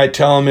other thing I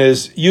tell them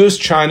is use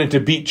China to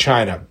beat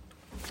China.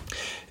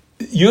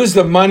 Use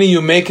the money you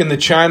make in the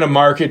China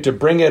market to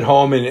bring it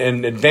home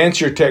and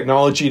advance your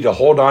technology to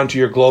hold on to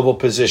your global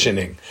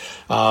positioning.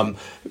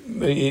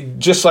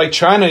 Just like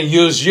China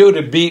used you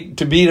to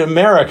beat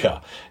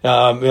America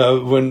by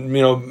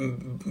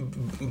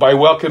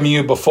welcoming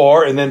you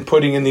before and then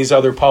putting in these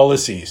other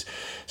policies.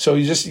 So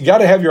you got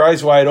to have your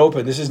eyes wide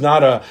open. This is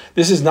not a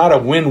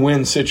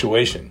win-win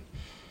situation.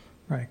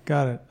 Right,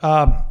 got it.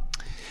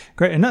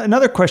 Great.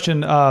 Another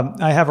question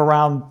I have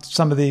around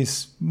some of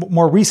these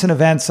more recent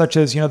events, such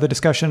as, the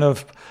discussion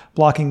of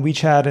blocking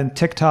WeChat and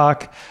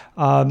TikTok.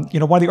 One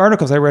of the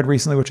articles I read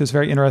recently, which was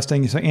very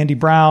interesting. So Andy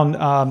Brown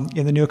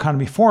in the New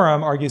Economy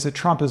Forum argues that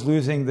Trump is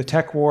losing the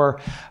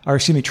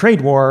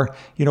trade war.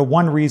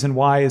 One reason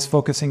why is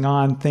focusing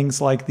on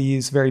things like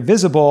these very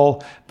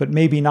visible, but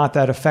maybe not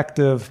that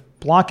effective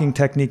blocking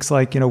techniques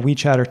like,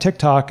 WeChat or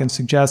TikTok, and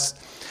suggests,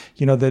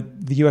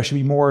 that the U.S. should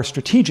be more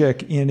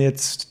strategic in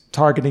its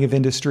targeting of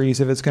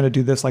industries if it's going to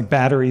do this, like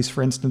batteries,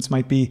 for instance,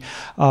 might be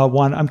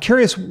one. I'm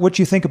curious what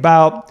you think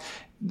about,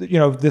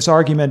 this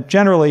argument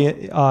generally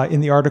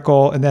in the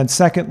article, and then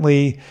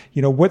secondly,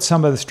 what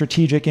some of the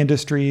strategic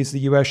industries the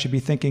U.S. should be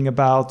thinking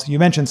about. You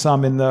mentioned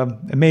some in the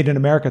Made in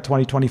America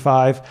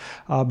 2025,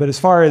 but as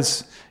far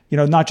as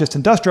not just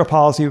industrial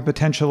policy, but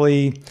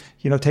potentially,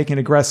 taking an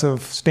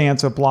aggressive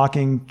stance of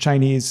blocking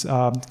Chinese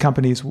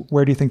companies,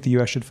 where do you think the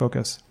U.S. should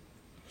focus?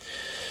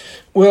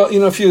 Well,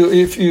 if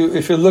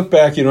you look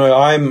back,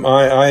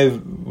 I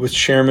was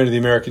chairman of the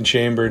American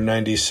Chamber in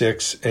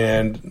 '96,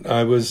 and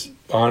I was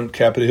on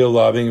Capitol Hill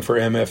lobbying for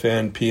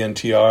MFN,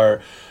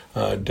 PNTR,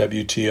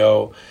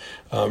 WTO,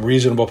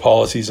 reasonable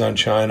policies on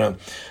China.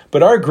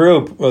 But our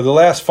group, the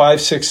last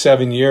 5, 6,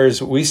 7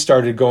 years, we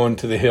started going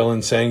to the Hill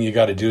and saying, you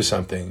got to do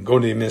something. Go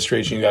to the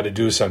administration, you got to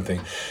do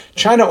something.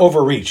 China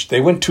overreached. They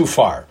went too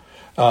far.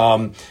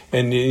 And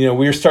we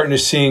were starting to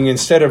seeing,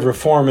 instead of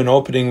reform and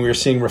opening, we were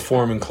seeing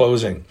reform and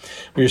closing.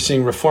 We were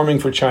seeing reforming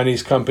for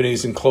Chinese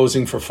companies and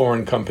closing for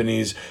foreign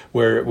companies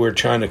where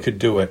China could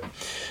do it.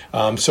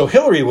 So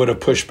Hillary would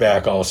have pushed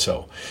back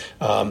also.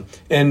 So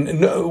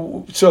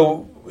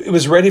it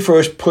was ready for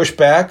us to push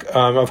back.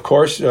 Of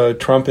course,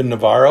 Trump and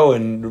Navarro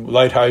and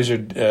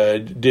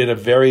Lighthizer did a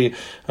very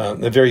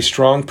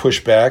strong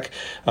pushback.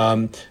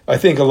 I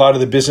think a lot of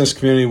the business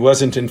community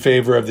wasn't in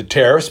favor of the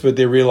tariffs, but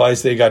they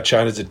realized they got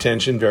China's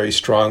attention very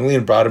strongly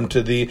and brought him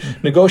to the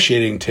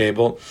negotiating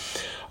table.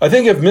 I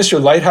think if Mr.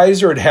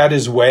 Lighthizer had had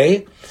his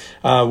way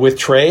with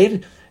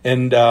trade,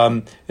 and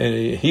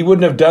he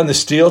wouldn't have done the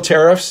steel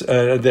tariffs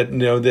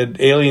that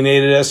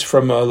alienated us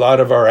from a lot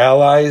of our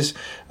allies.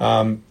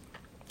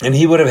 And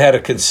he would have had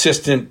a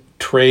consistent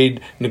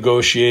trade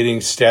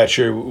negotiating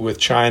stature with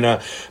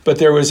China. But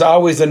there was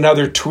always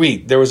another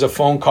tweet. There was a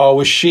phone call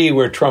with Xi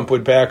where Trump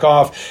would back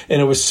off.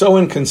 And it was so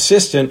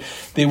inconsistent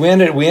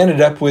that we ended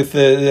up with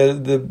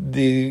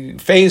the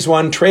phase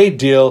one trade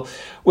deal,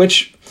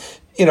 which,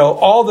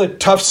 all the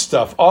tough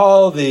stuff,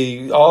 all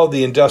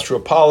the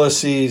industrial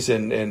policies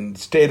and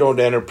state-owned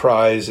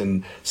enterprise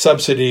and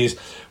subsidies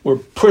were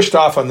pushed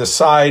off on the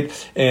side,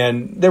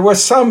 and there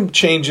was some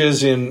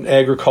changes in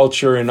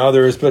agriculture and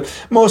others, but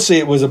mostly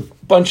it was a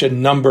bunch of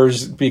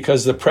numbers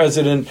because the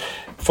president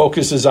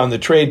focuses on the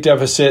trade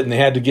deficit, and they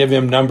had to give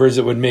him numbers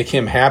that would make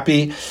him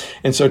happy.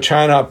 And so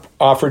China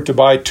offered to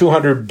buy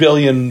 $200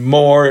 billion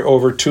more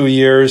over 2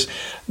 years.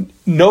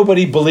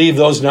 Nobody believed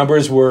those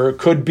numbers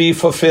could be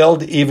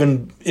fulfilled,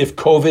 even if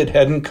COVID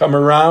hadn't come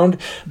around,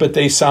 but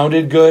they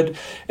sounded good.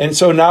 And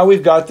so now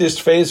we've got this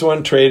phase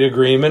one trade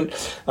agreement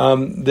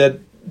that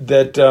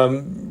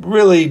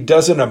really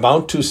doesn't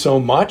amount to so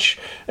much,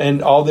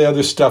 and all the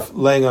other stuff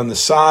laying on the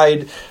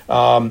side.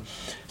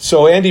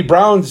 So Andy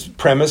Brown's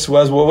premise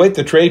was, well, wait,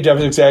 the trade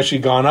deficit's actually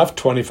gone up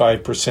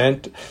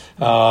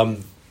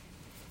 25%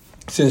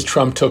 since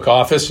Trump took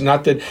office.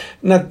 Not that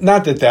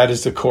that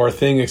is the core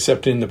thing,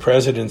 except in the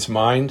president's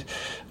mind.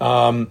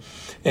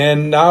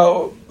 And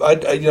now,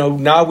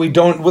 now we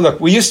don't. Well, look,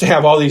 we used to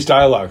have all these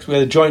dialogues. We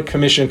had the Joint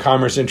Commission on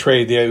Commerce and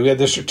Trade. We had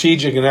the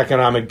Strategic and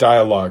Economic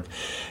Dialogue,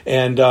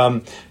 and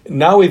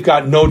now we've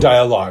got no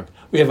dialogue.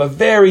 We have a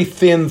very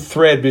thin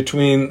thread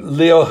between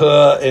Liu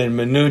He and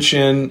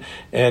Mnuchin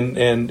and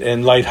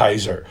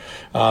Lighthizer.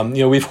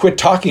 We've quit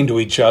talking to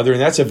each other,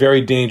 and that's a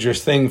very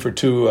dangerous thing for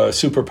two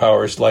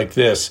superpowers like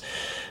this.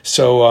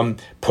 So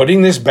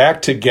putting this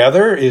back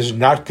together is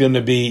not going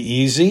to be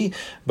easy,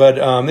 but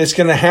it's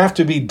going to have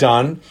to be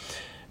done,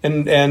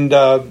 and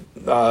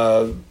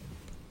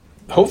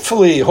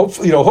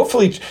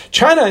hopefully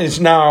China is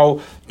now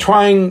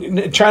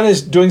China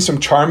is doing some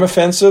charm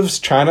offensives,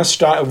 China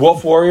style,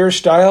 Wolf Warrior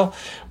style,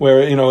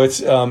 where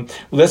it's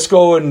let's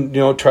go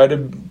and try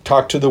to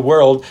talk to the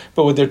world,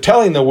 but what they're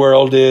telling the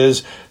world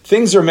is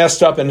things are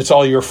messed up and it's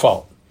all your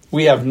fault.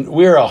 We're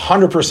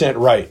 100%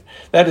 right.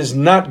 That is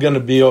not going to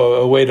be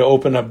a way to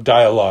open up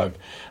dialogue.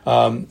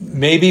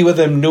 Maybe with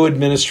a new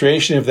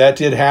administration, if that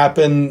did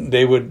happen,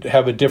 they would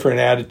have a different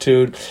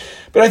attitude.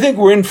 But I think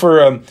we're in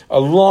for a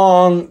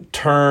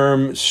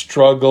long-term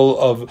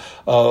struggle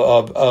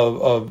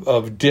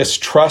of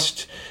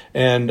distrust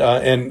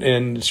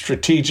and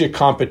strategic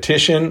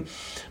competition.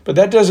 But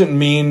that doesn't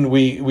mean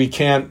we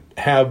can't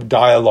have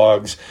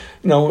dialogues.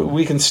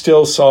 We can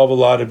still solve a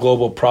lot of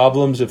global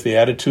problems if the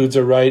attitudes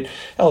are right.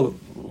 Hell,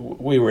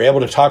 we were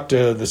able to talk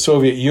to the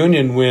Soviet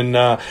Union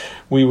when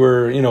we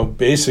were,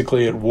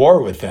 basically at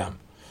war with them.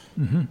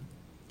 Mm-hmm.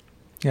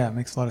 Yeah, it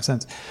makes a lot of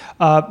sense.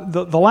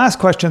 The last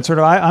question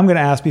I'm going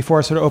to ask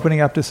before sort of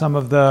opening up to some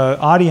of the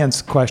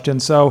audience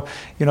questions. So,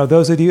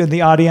 those of you in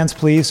the audience,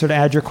 please sort of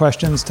add your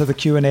questions to the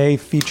Q&A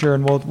feature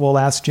and we'll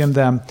ask Jim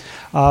them.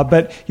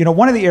 But,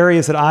 one of the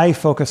areas that I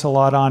focus a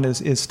lot on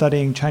is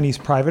studying Chinese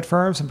private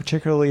firms, and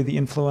particularly the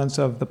influence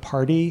of the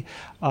party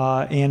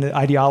and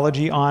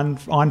ideology on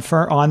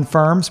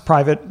firms,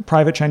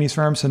 private Chinese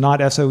firms, so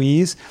not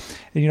SOEs.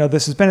 And,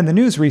 this has been in the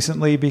news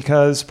recently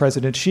because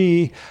President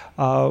Xi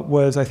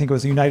I think it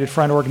was the United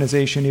Front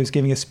organization. He was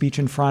giving a speech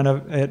in front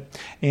of it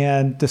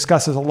and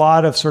discusses a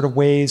lot of sort of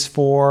ways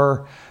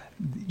for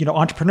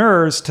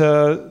entrepreneurs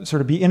to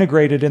sort of be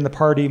integrated in the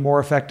party more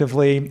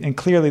effectively. And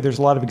clearly there's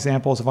a lot of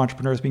examples of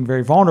entrepreneurs being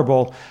very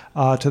vulnerable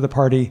to the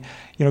party.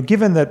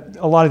 Given that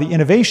a lot of the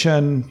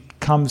innovation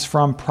comes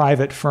from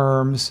private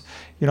firms,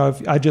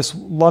 I'd just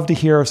love to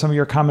hear some of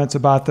your comments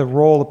about the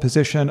role, the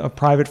position of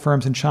private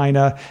firms in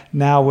China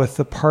now with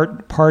the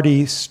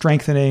party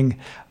strengthening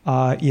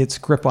its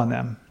grip on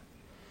them.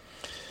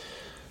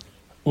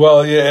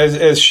 Well, yeah,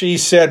 as she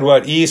said,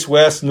 east,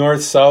 west,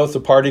 north, south, the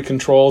party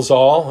controls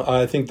all.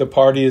 I think the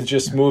party is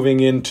just moving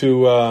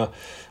into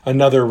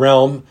another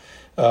realm.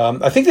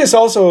 I think this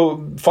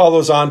also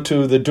follows on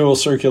to the dual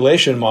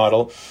circulation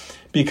model,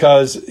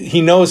 because he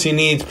knows he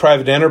needs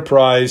private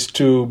enterprise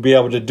to be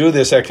able to do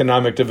this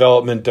economic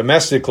development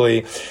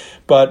domestically,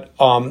 but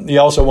he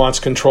also wants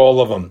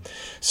control of them.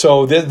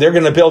 So they're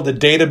going to build a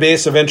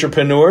database of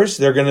entrepreneurs.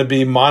 They're going to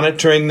be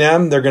monitoring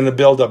them. They're going to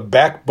build a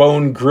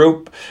backbone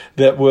group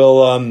that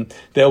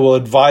will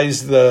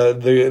advise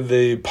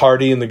the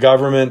party and the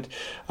government.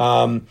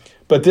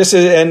 But this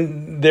is,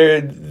 and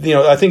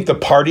I think the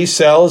party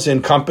cells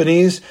in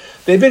companies,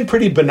 they've been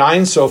pretty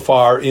benign so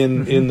far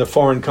in the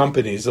foreign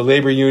companies. The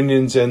labor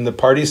unions and the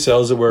party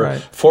cells that were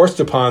forced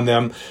upon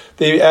them,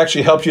 they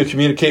actually help you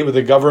communicate with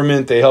the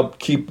government. They help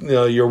keep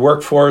your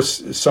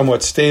workforce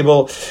somewhat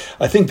stable.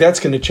 I think that's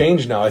going to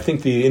change now. I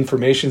think the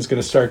information is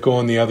going to start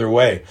going the other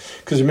way.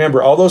 Because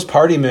remember, all those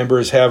party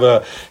members have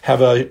a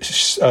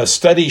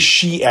study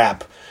Xi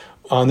app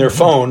on their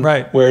phone,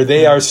 where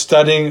they are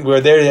studying,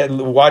 where they're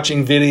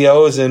watching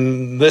videos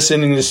and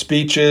listening to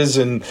speeches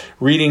and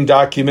reading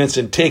documents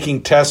and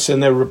taking tests,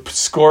 and their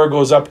score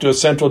goes up to a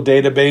central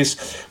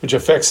database, which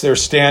affects their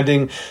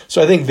standing.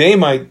 So I think they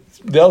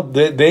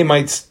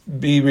might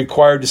be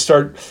required to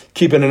start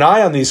keeping an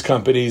eye on these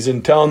companies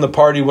and telling the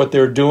party what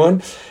they're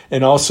doing,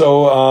 and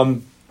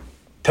also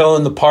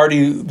telling the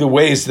party the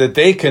ways that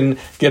they can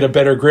get a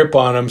better grip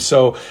on them.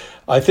 So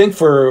I think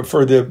for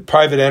the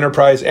private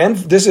enterprise, and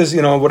this is,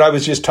 what I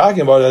was just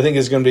talking about, I think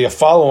is going to be a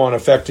follow-on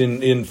effect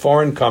in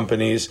foreign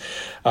companies.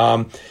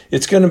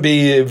 It's going to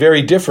be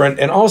very different.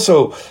 And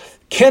also,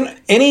 can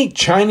any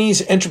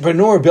Chinese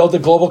entrepreneur build a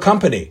global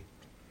company?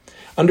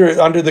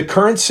 Under the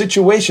current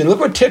situation, look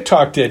what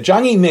TikTok did.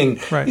 Zhang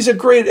Yiming, he's a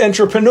great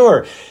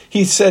entrepreneur.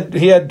 He said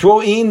he had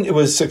Douyin, it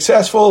was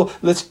successful.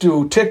 Let's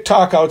do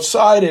TikTok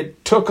outside.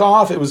 It took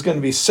off. It was going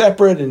to be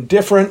separate and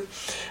different.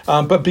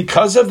 But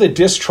because of the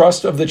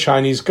distrust of the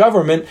Chinese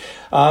government,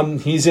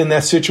 he's in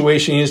that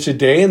situation he is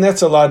today, and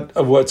that's a lot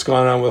of what's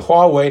gone on with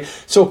Huawei.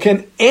 So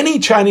can any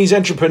Chinese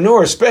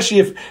entrepreneur, especially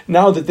if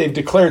now that they've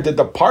declared that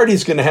the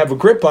party's going to have a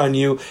grip on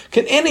you,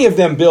 can any of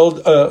them build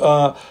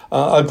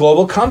a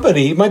global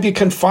company? He might be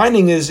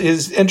confining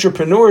his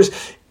entrepreneurs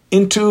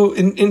into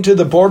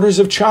the borders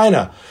of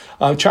China.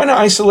 China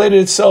isolated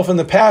itself in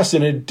the past,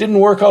 and it didn't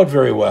work out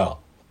very well.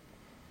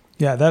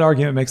 Yeah, that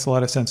argument makes a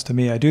lot of sense to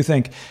me. I do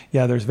think,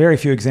 there's very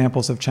few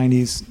examples of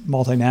Chinese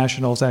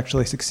multinationals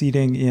actually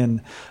succeeding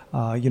in,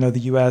 the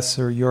U.S.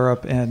 or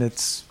Europe, and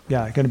it's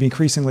going to be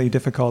increasingly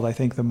difficult, I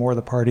think, the more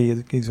the party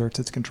exerts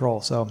its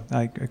control. So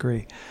I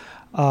agree.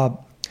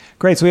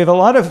 Great. So we have a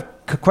lot of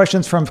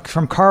questions from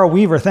Carl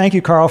Weaver. Thank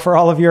you, Carl, for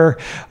all of your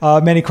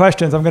many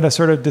questions. I'm going to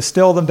sort of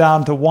distill them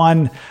down to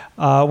one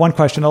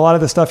question. A lot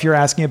of the stuff you're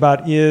asking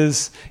about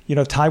is,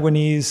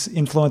 Taiwanese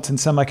influence in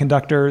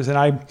semiconductors. And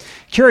I'm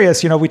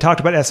curious, we talked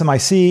about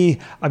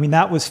SMIC. I mean,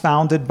 that was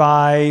founded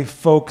by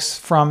folks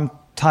from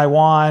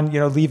Taiwan,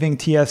 leaving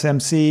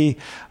TSMC.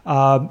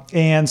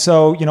 And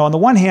so, on the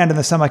one hand, in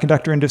the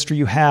semiconductor industry,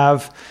 you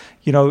have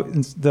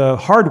the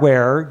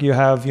hardware, you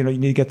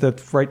need to get the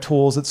right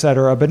tools, et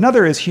cetera. But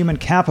another is human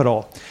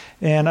capital.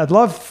 And I'd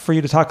love for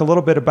you to talk a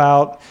little bit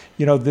about,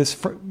 this,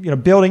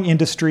 building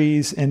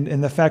industries and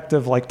the effect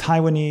of like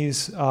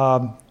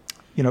Taiwanese,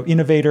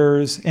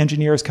 innovators,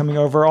 engineers coming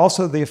over.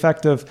 Also the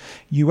effect of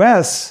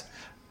U.S.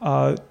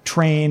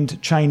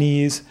 Trained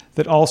Chinese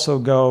that also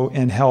go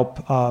and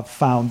help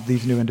found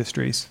these new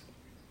industries.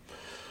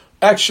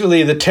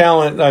 Actually, the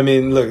talent, I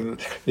mean, look,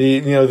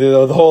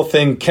 the whole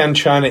thing, can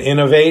China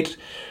innovate?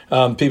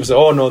 People say,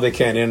 "Oh no, they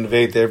can't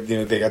innovate.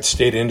 They got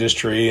state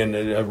industry and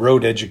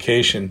road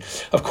education."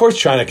 Of course,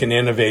 China can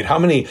innovate. How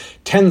many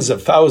tens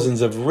of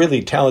thousands of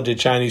really talented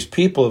Chinese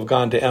people have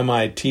gone to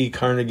MIT,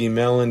 Carnegie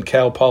Mellon,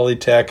 Cal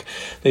Polytech?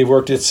 They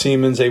worked at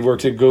Siemens. They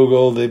worked at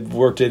Google. They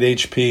worked at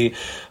HP.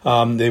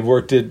 They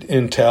worked at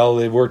Intel.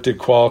 They worked at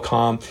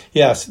Qualcomm.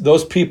 Yes,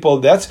 those people.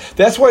 That's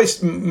why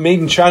Made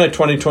in China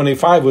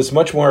 2025 was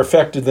much more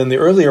effective than the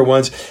earlier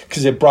ones,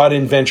 because it brought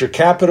in venture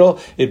capital.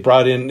 It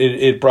brought in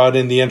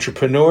the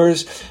entrepreneurs. I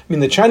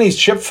mean, the Chinese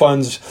chip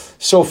funds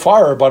so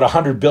far are about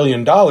 $100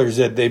 billion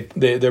that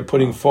they're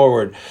putting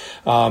forward,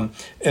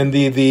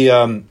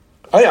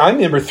 I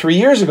remember 3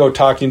 years ago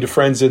talking to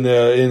friends in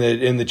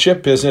the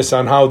chip business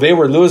on how they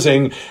were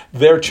losing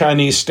their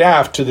Chinese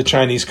staff to the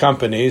Chinese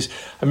companies.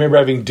 I remember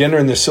having dinner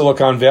in the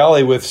Silicon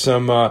Valley with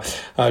some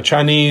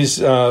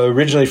Chinese,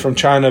 originally from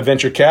China,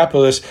 venture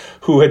capitalists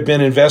who had been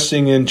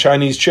investing in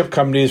Chinese chip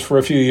companies for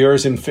a few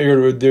years and figured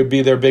it would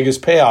be their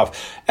biggest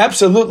payoff.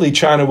 Absolutely,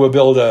 China will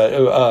build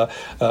a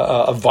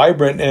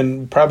vibrant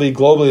and probably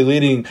globally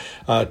leading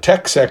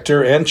tech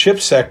sector and chip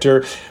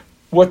sector.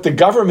 What the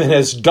government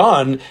has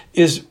done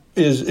is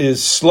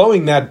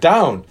slowing that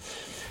down.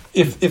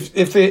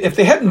 If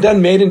they hadn't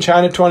done Made in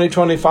China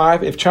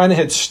 2025, if China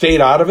had stayed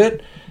out of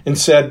it and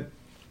said,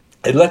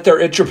 and let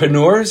their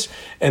entrepreneurs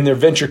and their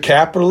venture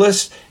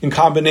capitalists, in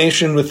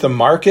combination with the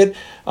market,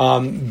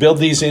 build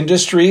these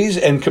industries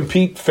and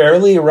compete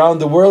fairly around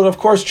the world, of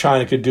course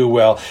China could do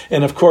well.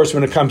 And of course,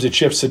 when it comes to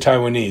chips, the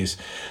Taiwanese.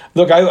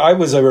 Look, I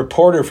was a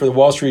reporter for the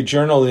Wall Street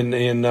Journal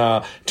in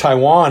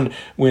Taiwan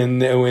when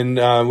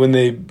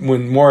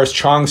Morris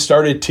Chang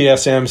started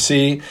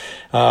TSMC.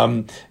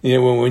 When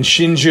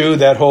Hsinchu,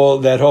 that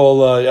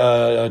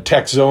whole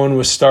tech zone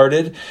was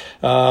started.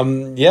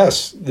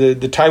 Yes, the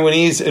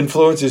Taiwanese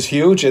influence is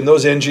huge, and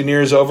those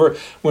engineers over.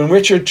 When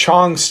Richard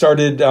Chang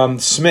started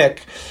SMIC,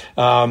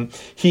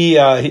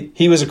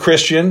 he was a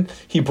Christian.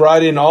 He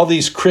brought in all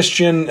these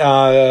Christian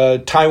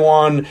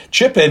Taiwan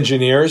chip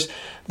engineers.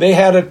 They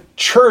had a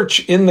church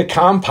in the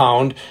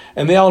compound,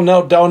 and they all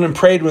knelt down and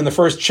prayed when the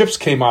first chips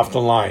came off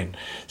the line.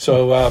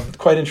 So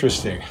quite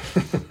interesting.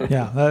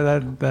 Yeah,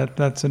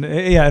 that's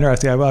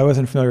interesting. I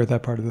wasn't familiar with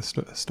that part of the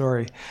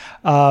story.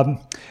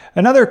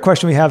 Another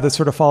question we have that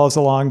sort of follows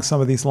along some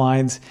of these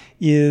lines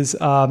is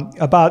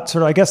about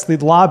sort of, I guess, the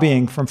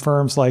lobbying from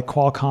firms like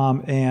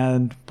Qualcomm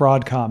and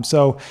Broadcom.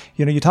 So,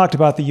 you talked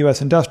about the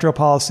U.S. industrial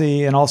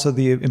policy and also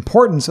the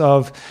importance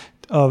of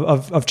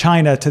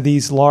China to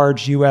these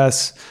large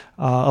U.S.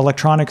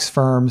 Electronics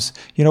firms.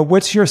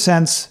 What's your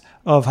sense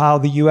of how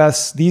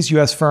these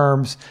U.S.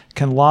 firms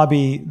can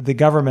lobby the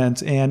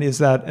government, and is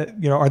that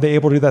are they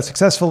able to do that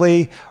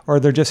successfully, or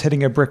they're just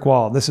hitting a brick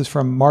wall? This is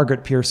from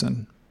Margaret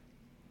Pearson.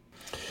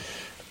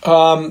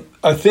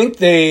 I think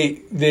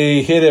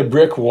they hit a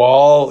brick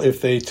wall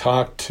if they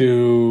talk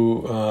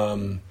to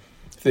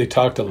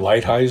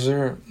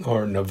Lighthizer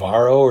or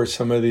Navarro or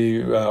some of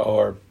the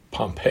or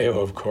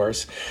Pompeo, of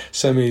course,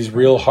 some of these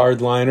real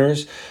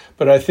hardliners.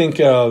 But I think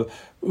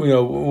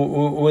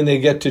when they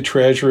get to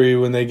Treasury,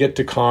 when they get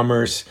to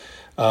Commerce,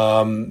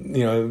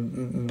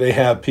 they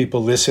have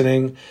people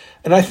listening.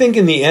 And I think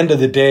in the end of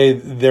the day,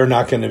 they're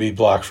not going to be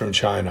blocked from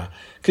China,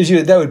 because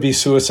that would be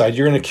suicide.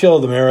 You're going to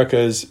kill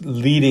America's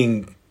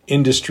leading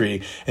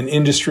industry, an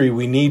industry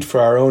we need for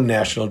our own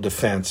national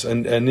defense,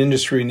 and an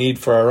industry we need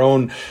for our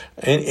own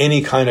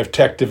any kind of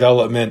tech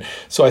development.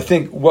 So I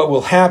think what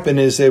will happen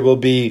is there will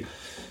be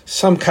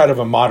some kind of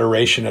a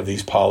moderation of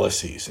these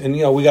policies. And,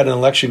 we got an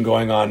election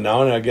going on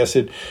now, and I guess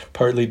it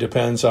partly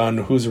depends on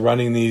who's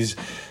running these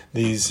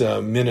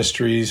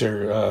ministries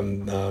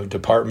or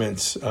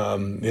departments,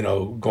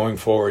 going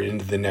forward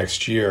into the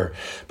next year.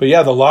 But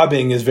yeah, the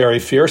lobbying is very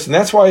fierce, and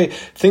that's why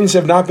things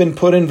have not been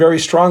put in very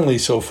strongly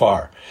so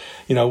far.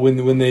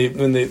 When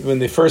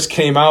they first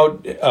came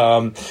out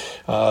on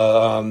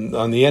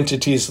the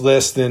entities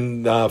list,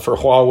 then for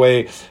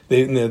Huawei,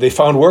 they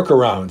found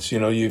workarounds.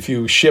 If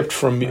you shipped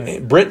from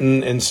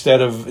Britain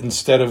instead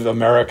of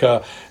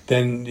America,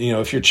 then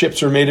if your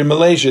chips were made in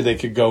Malaysia, they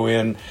could go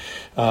in.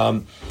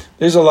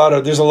 There's a lot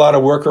of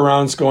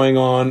workarounds going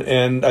on,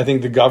 and I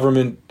think the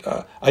government.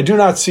 I do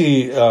not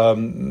see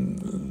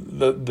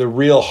the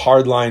real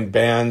hardline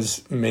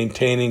bans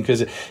maintaining,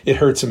 because it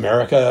hurts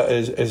America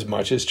as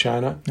much as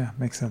China. Yeah,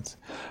 makes sense.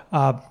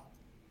 I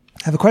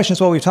have a question as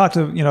well. We've talked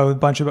to a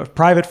bunch about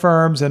private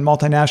firms and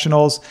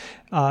multinationals,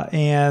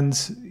 and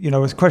it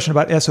was a question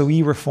about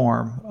SOE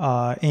reform,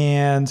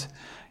 and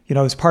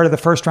as part of the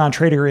first round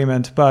trade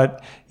agreement.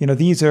 But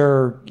these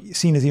are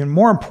seen as even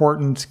more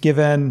important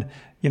given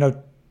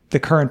the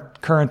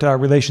current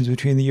relations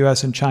between the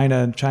U.S. and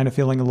China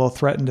feeling a little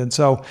threatened, and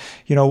so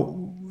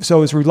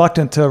is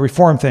reluctant to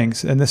reform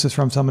things. And this is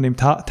from someone named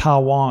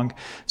Tao Wang.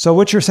 So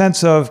what's your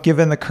sense of,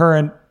 given the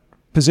current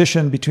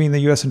position between the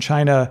U.S. and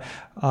China,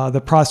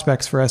 the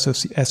prospects for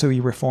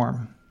SOE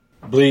reform?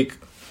 Bleak.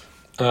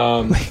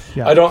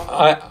 Yeah. I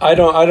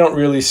don't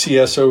really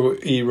see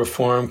SOE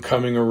reform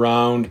coming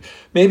around.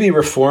 Maybe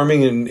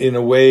reforming in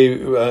a way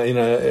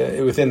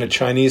within a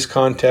Chinese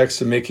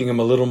context and making them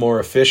a little more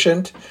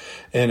efficient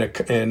and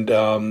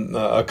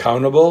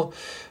accountable.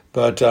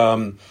 But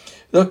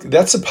look,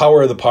 that's the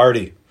power of the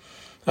party.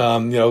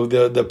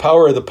 The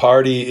power of the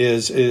party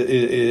is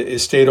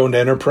state-owned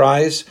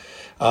enterprise.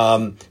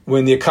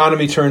 When the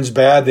economy turns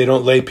bad, they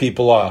don't lay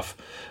people off.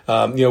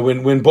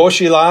 When Bo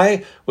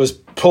Xilai was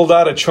pulled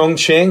out of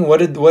Chongqing,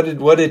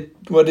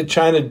 what did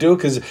China do?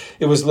 Because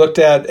it was looked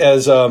at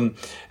as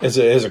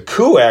a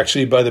coup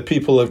actually by the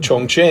people of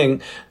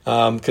Chongqing,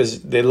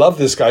 because they love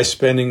this guy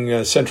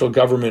spending central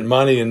government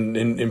money and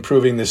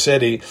improving the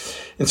city.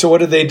 And so what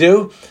did they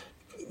do?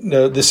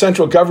 The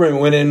central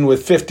government went in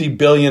with $50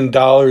 billion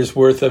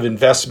worth of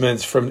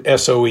investments from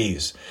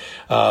SOEs.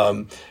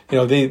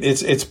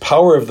 It's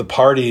power of the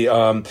party.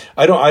 I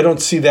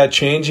don't see that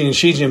changing. And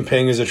Xi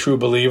Jinping is a true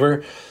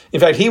believer.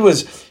 In fact, he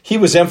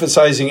was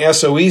emphasizing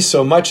SOEs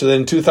so much that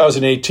in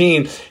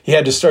 2018 he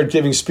had to start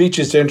giving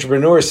speeches to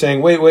entrepreneurs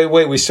saying, "Wait,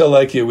 we still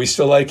like you. We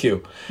still like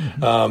you."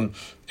 Mm-hmm.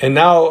 And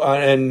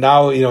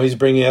now, he's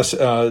bringing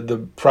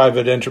the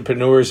private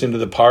entrepreneurs into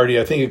the party.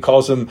 I think he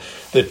calls them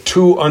the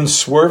two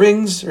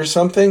unswervings or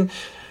something.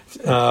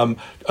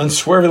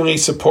 Unswervingly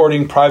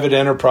supporting private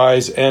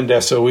enterprise and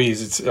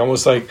SOEs. It's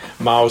almost like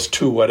Mao's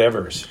two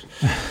whatevers.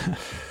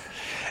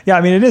 Yeah,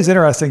 I mean, it is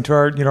interesting to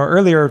our,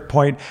 earlier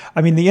point.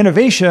 I mean, the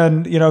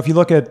innovation, if you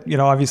look at,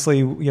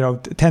 obviously,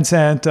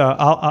 Tencent,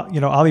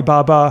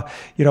 Alibaba,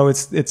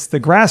 it's the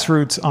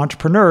grassroots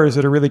entrepreneurs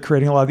that are really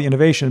creating a lot of the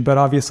innovation. But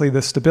obviously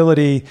the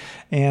stability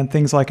and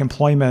things like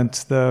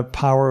employment, the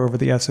power over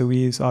the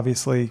SOEs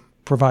obviously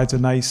provides a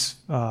nice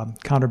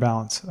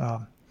counterbalance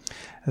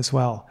as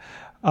well.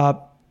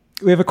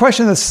 We have a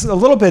question that's a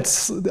little bit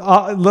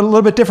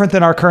different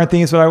than our current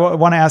themes, but I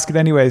want to ask it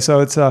anyway. So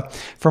it's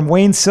from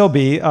Wayne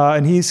Silby,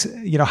 and he's,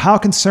 how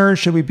concerned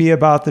should we be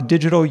about the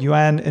digital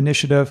yuan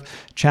initiative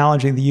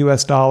challenging the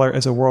U.S. dollar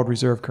as a world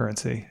reserve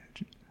currency?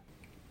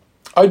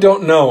 I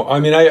don't know. I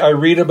mean, I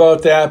read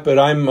about that, but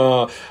I'm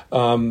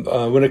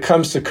when it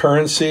comes to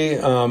currency,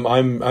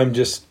 I'm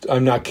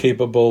not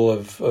capable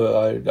of.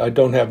 I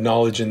don't have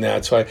knowledge in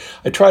that, so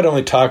I try to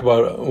only talk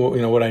about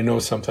what I know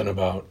something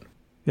about.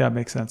 Yeah, it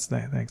makes sense.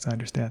 Thanks. I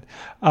understand.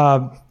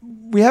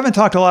 We haven't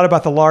talked a lot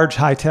about the large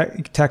high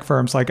tech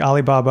firms like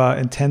Alibaba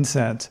and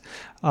Tencent.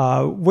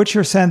 What's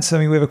your sense? I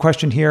mean, we have a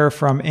question here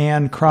from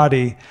Anne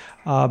Crotty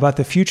about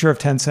the future of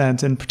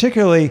Tencent. And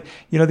particularly,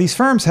 these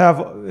firms have,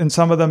 in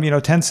some of them,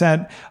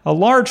 Tencent, a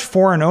large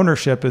foreign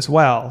ownership as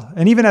well.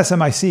 And even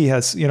SMIC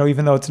has,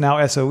 even though it's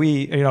now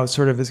SOE,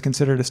 sort of is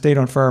considered a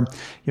state-owned firm,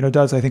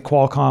 does, I think,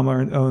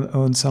 Qualcomm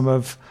own some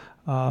of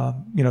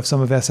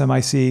some of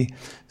SMIC.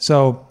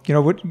 So,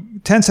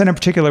 Tencent in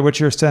particular, what's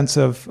your sense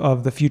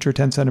of the future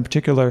Tencent in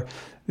particular,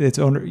 its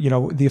owner,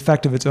 the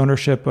effect of its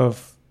ownership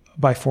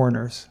by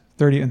foreigners,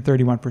 30 and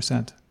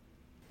 31%?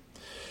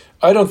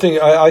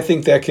 I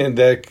think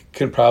that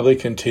can probably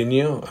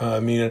continue. I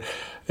mean,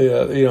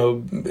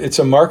 it's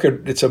a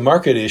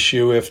market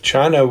issue. If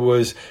China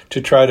was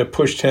to try to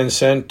push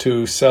Tencent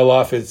to sell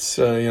off its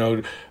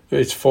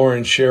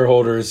foreign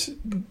shareholders,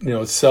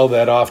 sell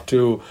that off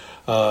to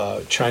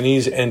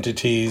Chinese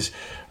entities,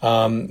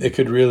 it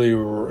could really,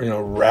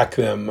 wreck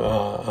them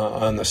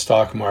on the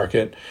stock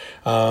market.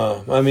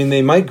 I mean,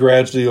 they might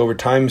gradually over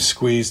time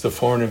squeeze the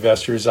foreign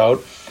investors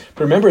out.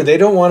 But remember, they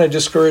don't want to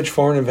discourage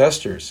foreign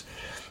investors.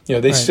 They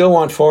right. Still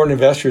want foreign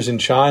investors in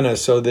China,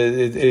 so that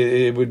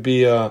it would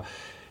be a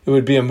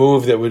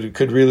move that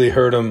could really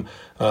hurt them.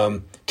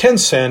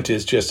 Tencent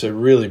is just a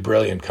really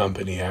brilliant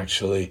company,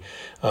 actually.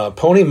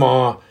 Pony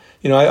Ma.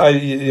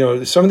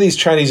 Some of these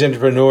Chinese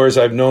entrepreneurs,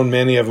 I've known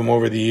many of them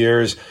over the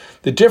years.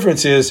 The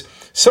difference is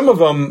some of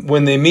them,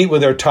 when they meet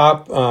with their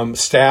top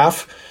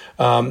staff,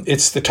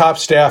 it's the top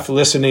staff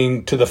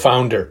listening to the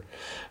founder.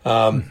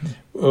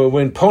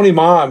 When Pony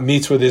Ma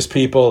meets with his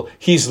people,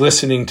 he's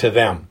listening to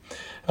them.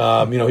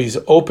 He's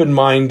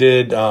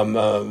open-minded,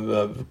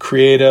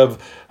 creative,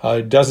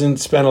 doesn't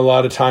spend a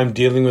lot of time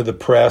dealing with the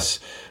press.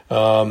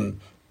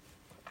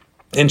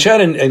 And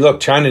China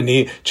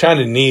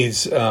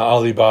needs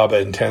Alibaba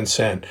and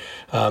Tencent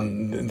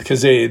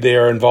because they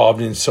are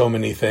involved in so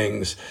many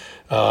things.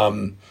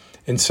 And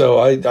so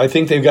I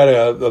think they've got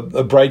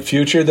a bright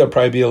future. There'll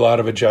probably be a lot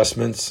of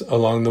adjustments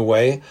along the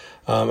way.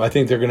 I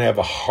think they're going to have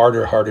a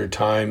harder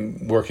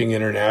time working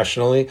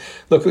internationally.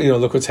 Look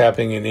what's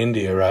happening in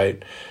India,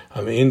 right?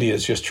 India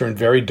has just turned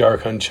very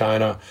dark on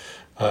China.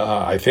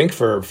 I think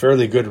for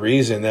fairly good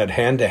reason, that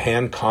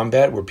hand-to-hand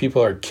combat where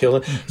people are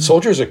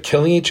soldiers are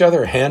killing each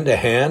other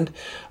hand-to-hand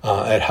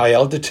at high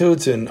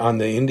altitudes and on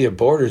the India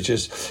border is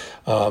just,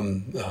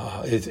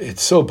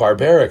 it's so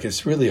barbaric.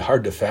 It's really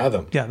hard to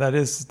fathom. Yeah,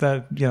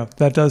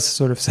 that does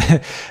sort of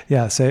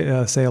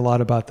say a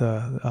lot about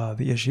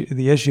the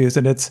issues.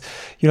 And it's,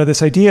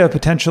 this idea of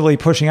potentially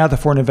pushing out the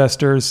foreign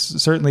investors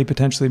certainly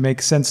potentially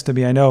makes sense to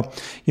me. I know,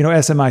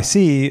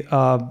 SMIC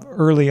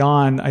early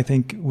on, I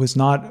think was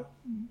not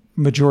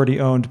majority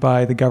owned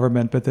by the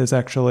government, but there's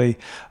actually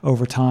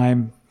over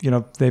time,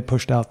 they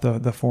pushed out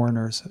the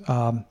foreigners.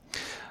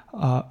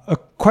 A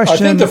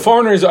question.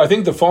 I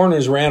think the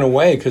foreigners ran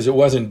away because it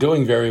wasn't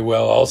doing very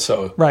well,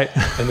 also. Right.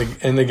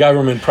 and the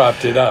government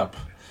propped it up.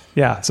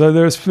 Yeah. So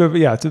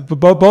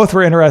both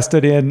were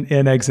interested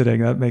in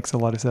exiting. That makes a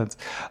lot of sense.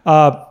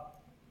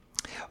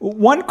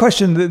 One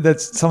question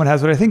that someone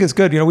has, what I think is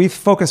good. We've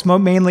focused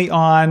mainly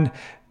on,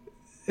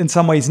 in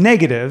some ways,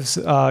 negatives.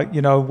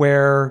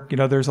 Where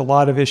there's a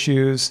lot of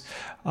issues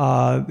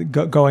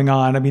going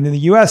on. I mean, in the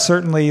U.S.,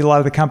 certainly a lot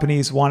of the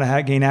companies want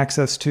to gain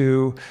access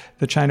to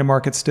the China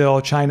market still.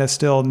 China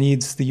still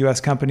needs the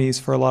U.S. companies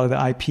for a lot of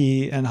the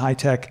IP and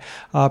high-tech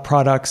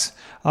products.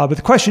 But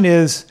the question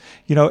is,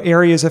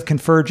 areas of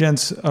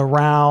convergence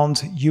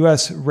around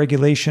U.S.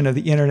 regulation of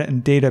the internet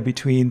and data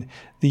between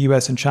the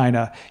U.S. and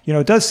China.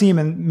 It does seem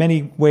in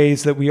many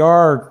ways that we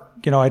are,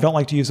 I don't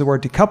like to use the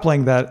word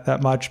decoupling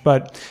that much,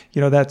 but,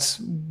 that's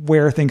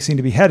where things seem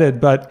to be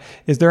headed. But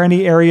is there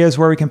any areas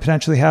where we can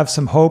potentially have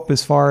some hope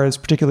as far as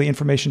particularly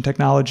information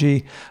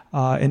technology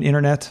and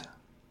internet?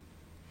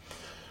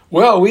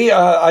 Well,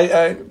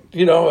 I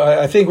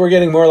think we're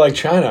getting more like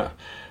China.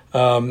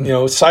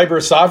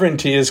 Cyber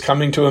sovereignty is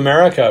coming to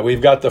America.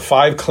 We've got the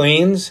 5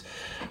 cleans,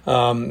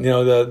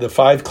 the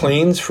 5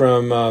 cleans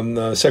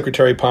from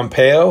Secretary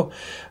Pompeo.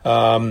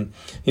 We're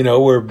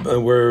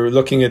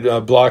looking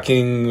at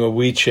blocking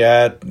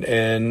WeChat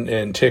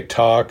and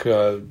TikTok,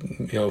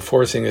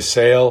 forcing a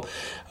sale.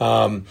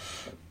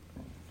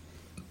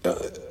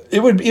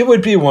 It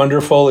would be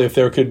wonderful if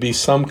there could be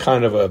some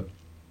kind of a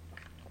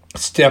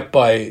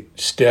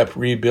step-by-step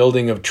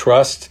rebuilding of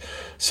trust,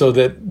 so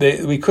that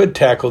we could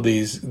tackle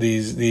these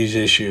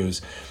issues,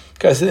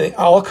 because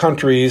all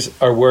countries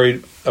are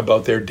worried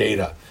about their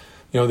data.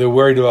 They're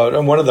worried about,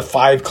 and one of the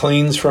 5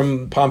 cleans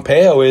from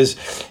Pompeo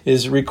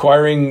is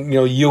requiring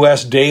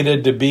U.S. data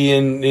to be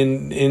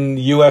in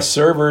U.S.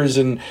 servers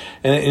and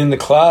in the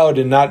cloud,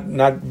 and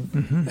not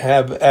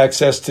have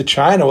access to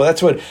China. Well,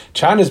 that's what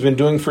China's been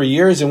doing for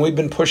years, and we've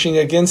been pushing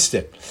against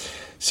it.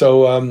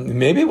 So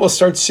maybe we'll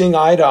start seeing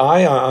eye to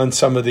eye on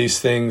some of these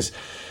things.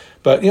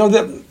 But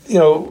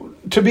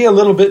to be a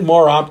little bit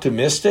more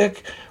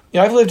optimistic,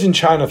 I've lived in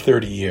China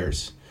 30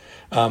 years.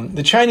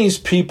 The Chinese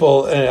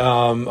people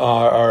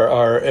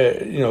are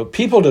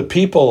people to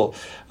people.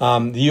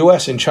 The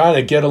U.S. and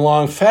China get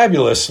along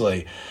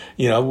fabulously.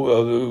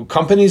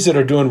 Companies that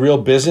are doing real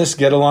business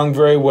get along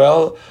very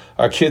well.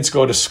 Our kids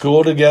go to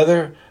school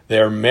together.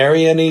 They're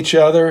marrying each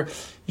other.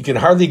 You can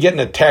hardly get in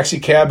a taxi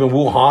cab in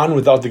Wuhan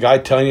without the guy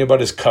telling you about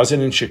his cousin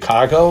in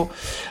Chicago.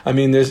 I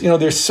mean,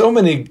 there's so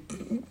many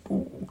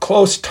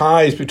close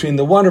ties between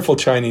the wonderful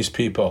Chinese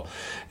people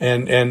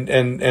and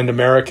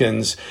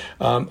Americans.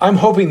 I'm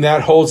hoping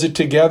that holds it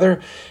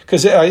together,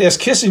 because as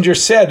Kissinger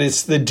said,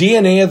 it's the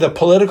DNA of the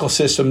political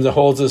system that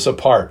holds us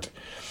apart.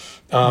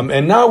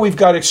 And now we've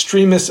got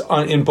extremists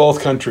in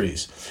both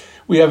countries.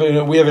 We have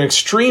an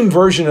extreme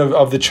version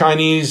of the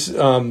Chinese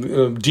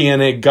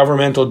DNA,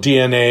 governmental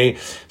DNA,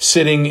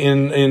 sitting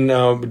in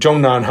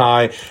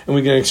Zhongnanhai, and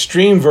we get an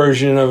extreme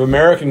version of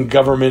American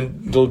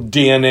governmental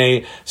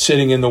DNA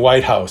sitting in the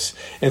White House.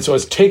 And so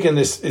it's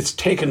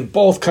taken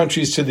both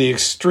countries to the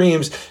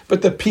extremes,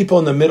 but the people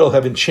in the middle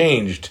haven't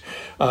changed.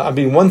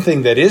 One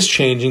thing that is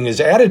changing is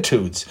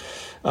attitudes.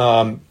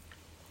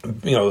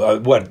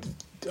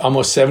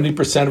 Almost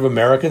 70% of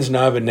Americans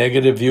now have a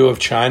negative view of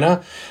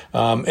China.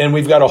 And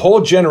we've got a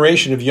whole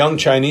generation of young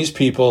Chinese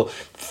people,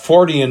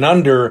 40 and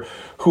under,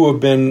 who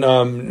have been,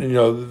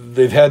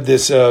 they've had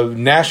this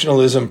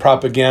nationalism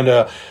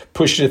propaganda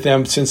pushed at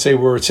them since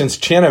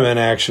Tiananmen,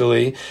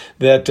 actually,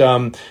 that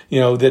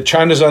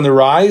China's on the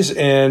rise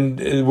and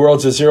the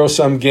world's a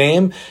zero-sum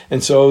game.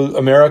 And so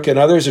America and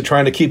others are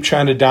trying to keep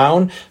China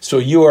down. So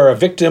you are a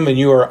victim and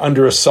you are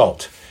under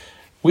assault.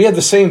 We had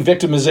the same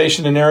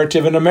victimization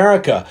narrative in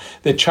America,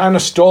 that China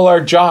stole our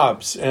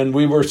jobs and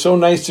we were so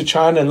nice to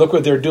China and look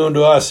what they're doing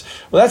to us.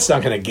 Well, that's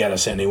not going to get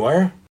us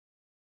anywhere.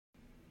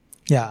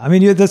 Yeah,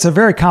 that's a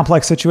very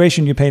complex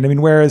situation you paint.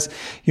 Whereas,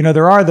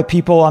 there are the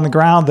people on the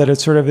ground that it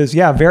sort of is,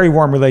 very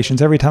warm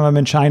relations. Every time I'm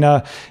in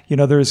China,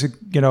 there's,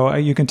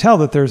 you can tell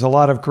that there's a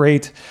lot of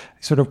great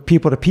sort of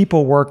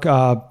people-to-people work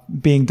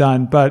being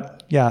done.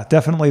 But yeah,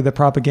 definitely the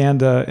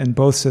propaganda in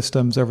both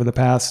systems over the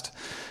past,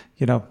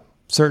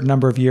 certain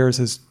number of years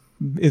is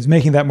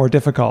making that more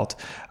difficult.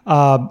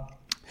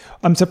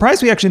 I'm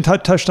surprised we actually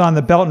touched on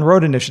the Belt and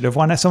Road Initiative.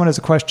 Someone has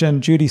a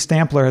question. Judy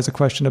Stampler has a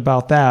question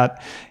about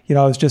that.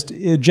 It's just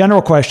a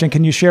general question.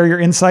 Can you share your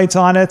insights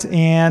on it?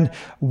 And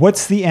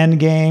what's the end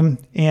game?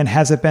 And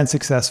has it been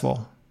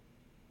successful?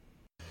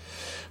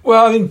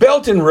 Well,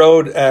 Belt and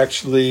Road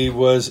actually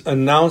was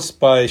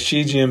announced by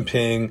Xi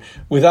Jinping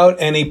without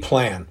any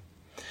plan.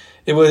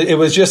 It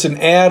was just an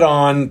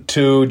add-on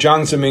to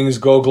Jiang Zemin's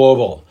Go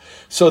Global.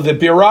 So the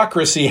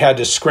bureaucracy had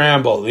to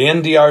scramble. The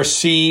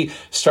NDRC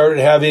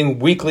started having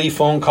weekly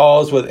phone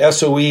calls with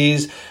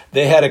SOEs.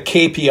 They had a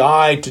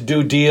KPI to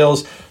do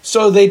deals.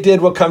 So they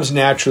did what comes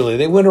naturally.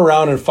 They went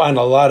around and found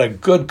a lot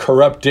of good,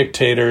 corrupt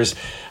dictators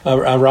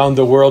around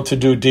the world to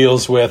do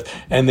deals with,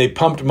 and they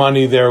pumped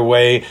money their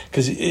way,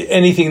 because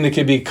anything that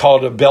could be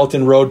called a Belt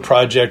and Road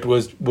project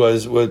was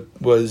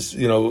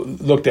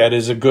looked at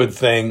as a good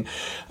thing.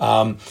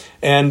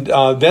 And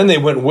then they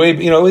went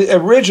way,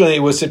 originally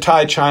it was to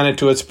tie China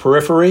to its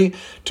periphery,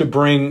 to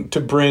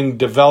bring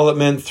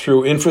development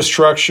through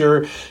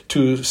infrastructure,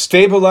 to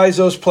stabilize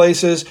those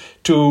places,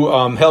 to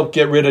help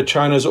get rid of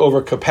China's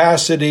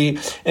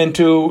overcapacity, and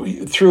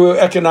through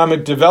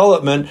economic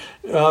development,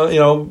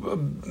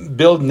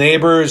 build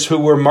neighbors who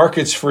were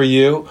markets for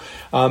you.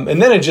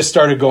 And then it just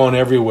started going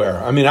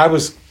everywhere. I mean, I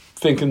was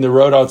thinking the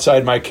road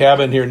outside my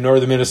cabin here in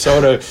northern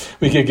Minnesota,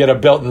 we could get a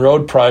Belt and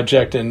Road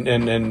project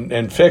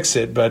and fix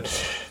it. But,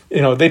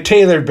 they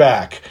tailored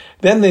back.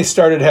 Then they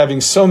started having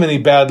so many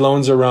bad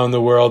loans around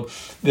the world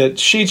that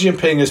Xi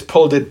Jinping has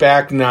pulled it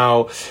back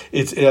now.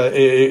 It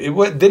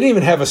didn't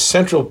even have a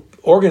central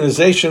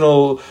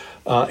organizational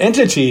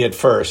entity at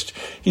first.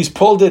 He's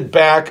pulled it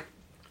back.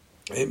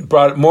 It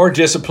brought more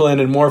discipline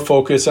and more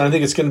focus. And I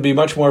think it's going to be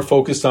much more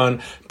focused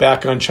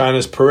back on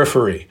China's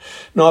periphery.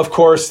 Now, of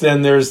course,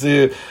 then there's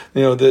the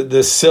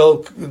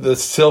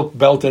Silk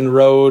Belt and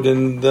Road,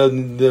 and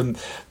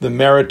the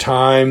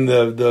maritime,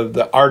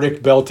 the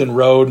Arctic Belt and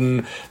Road,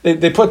 and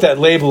they put that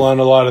label on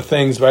a lot of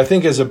things. But I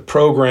think as a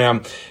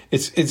program,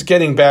 it's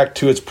getting back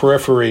to its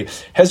periphery.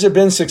 Has it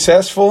been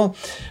successful?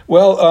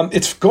 Well,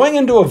 it's going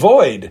into a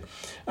void.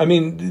 I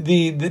mean,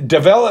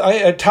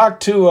 I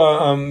talked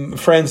to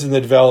friends in the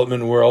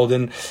development world,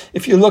 and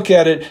if you look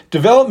at it,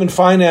 development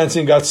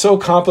financing got so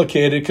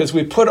complicated because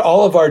we put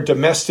all of our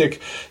domestic,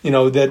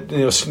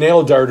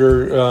 snail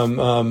darter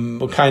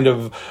kind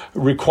of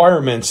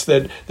requirements,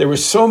 that there were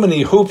so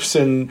many hoops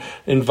and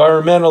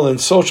environmental and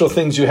social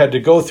things you had to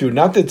go through.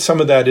 Not that some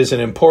of that isn't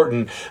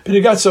important, but it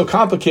got so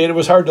complicated it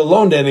was hard to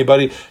loan to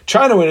anybody.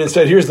 China went and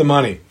said, "Here's the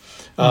money."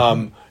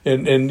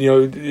 And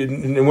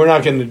we're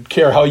not going to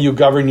care how you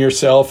govern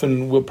yourself,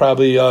 and we'll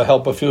probably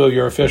help a few of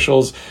your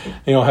officials,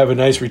 have a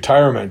nice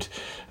retirement.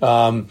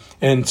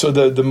 And so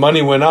the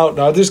money went out.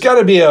 Now there's got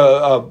to be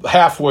a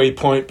halfway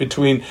point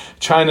between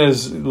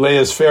China's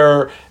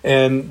laissez-faire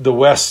and the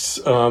West's,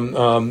 kind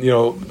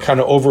of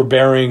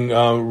overbearing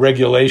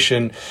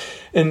regulation.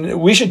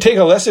 And we should take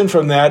a lesson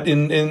from that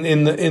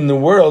in the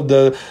world.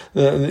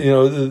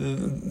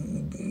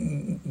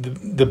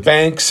 The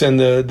banks and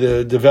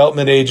the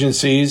development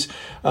agencies,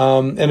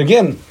 and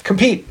again,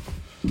 compete.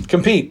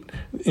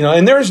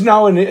 And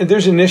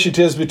there's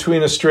initiatives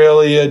between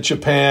Australia,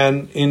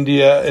 Japan,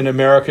 India, and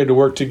America to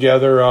work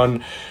together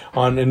on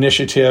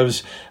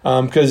initiatives,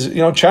 because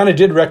China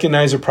did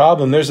recognize a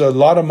problem. There's a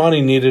lot of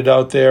money needed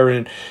out there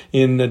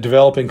in the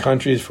developing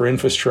countries for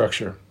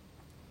infrastructure.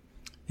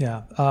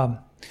 Yeah.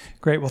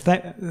 Great. Well,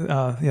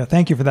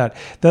 thank you for that.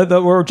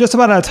 We're just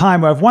about out of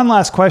time. I have one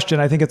last question.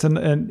 I think it's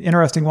an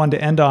interesting one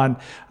to end on,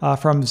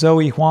 from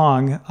Zoe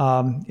Huang,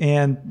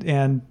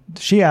 and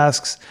she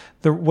asks,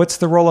 what's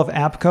the role of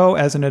APCO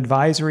as an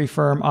advisory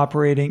firm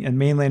operating in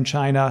mainland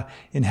China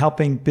in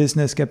helping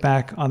business get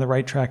back on the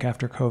right track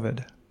after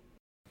COVID?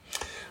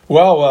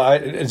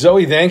 Well,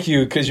 Zoe, thank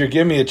you, because you're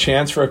giving me a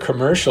chance for a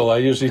commercial. I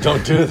usually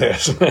don't do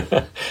this.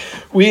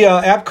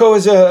 APCO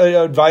is an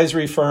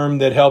advisory firm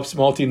that helps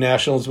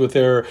multinationals with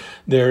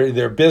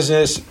their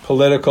business,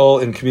 political,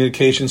 and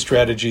communication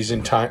strategies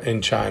in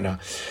China.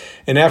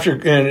 And after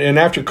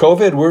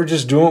COVID, we're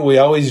just doing what we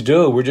always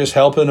do. We're just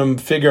helping them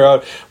figure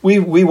out.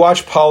 We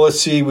watch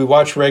policy, we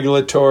watch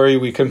regulatory,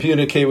 we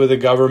communicate with the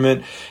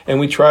government, and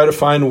we try to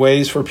find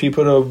ways for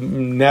people to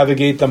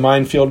navigate the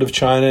minefield of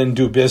China and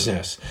do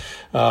business.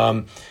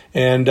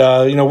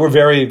 We're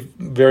very,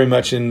 very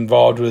much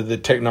involved with the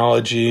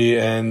technology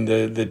and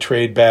the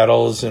trade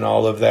battles and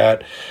all of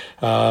that.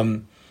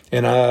 I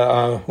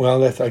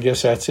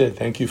guess that's it.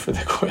 Thank you for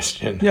the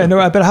question. Yeah,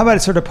 no, but how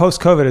about sort of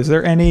post-COVID? Is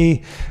there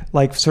any,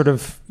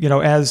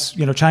 as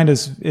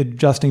China's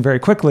adjusting very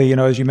quickly,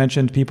 as you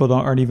mentioned, people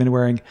aren't even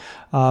wearing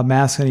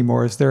masks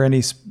anymore. Is there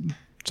any sort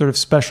of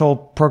special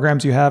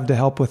programs you have to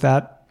help with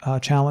that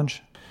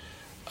challenge?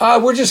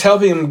 We're just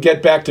helping them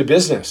get back to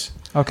business.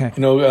 Okay.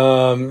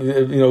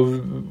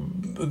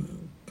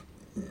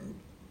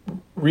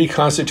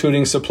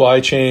 Reconstituting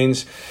supply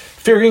chains,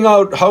 figuring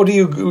out how do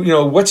you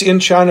what's in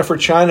China for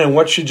China and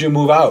what should you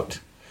move out,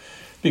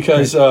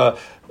 because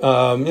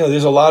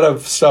there's a lot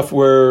of stuff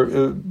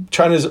where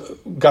China's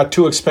got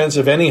too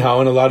expensive anyhow,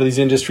 and a lot of these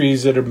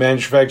industries that are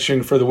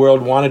manufacturing for the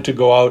world wanted to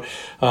go out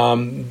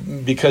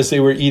because they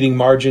were eating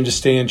margin to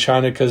stay in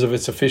China because of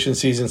its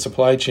efficiencies in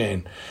supply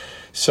chain.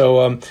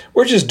 So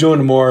we're just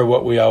doing more of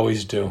what we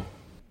always do.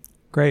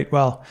 Great.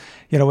 Well,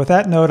 With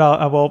that note,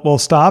 we'll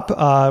stop.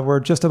 We're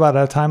just about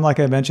out of time, like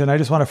I mentioned. I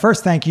just want to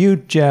first thank you,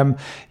 Jim.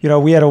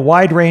 We had a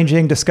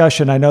wide-ranging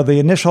discussion. I know the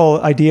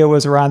initial idea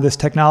was around this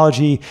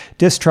technology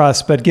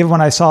distrust, but given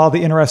when I saw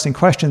the interesting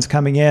questions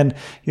coming in,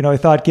 I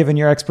thought given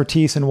your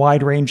expertise and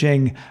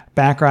wide-ranging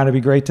background, it'd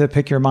be great to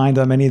pick your mind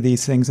on many of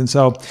these things. And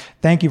so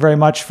thank you very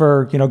much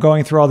for,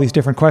 going through all these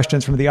different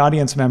questions from the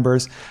audience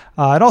members.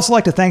 I'd also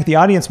like to thank the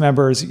audience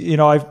members.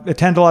 I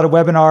attend a lot of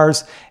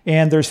webinars,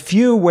 and there's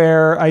few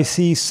where I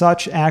see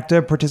such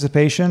active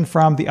participation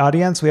from the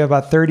audience. We have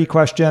about 30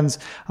 questions.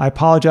 I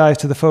apologize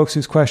to the folks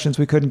whose questions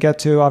we couldn't get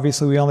to.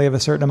 Obviously, we only have a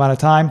certain amount of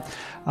time.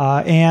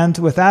 And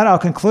with that, I'll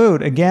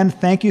conclude. Again,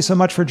 thank you so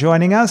much for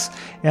joining us.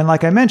 And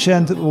like I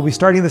mentioned, we'll be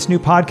starting this new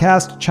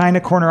podcast, China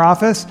Corner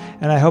Office,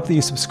 and I hope that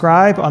you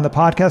subscribe on the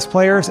podcast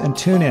players and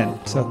tune in.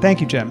 So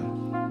thank you, Jim.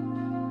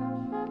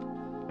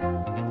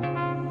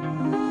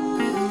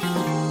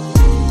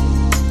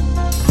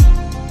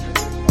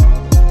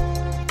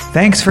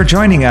 Thanks for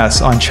joining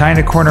us on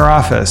China Corner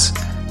Office.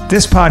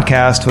 This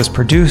podcast was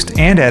produced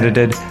and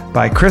edited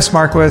by Chris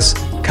Marquis,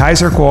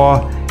 Kaiser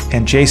Kuo,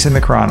 and Jason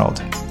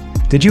McRonald.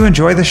 Did you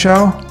enjoy the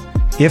show?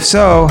 If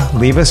so,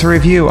 leave us a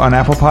review on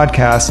Apple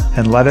Podcasts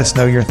and let us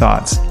know your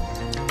thoughts.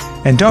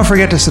 And don't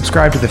forget to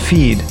subscribe to the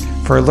feed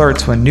for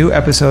alerts when new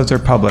episodes are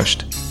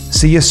published.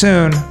 See you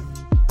soon.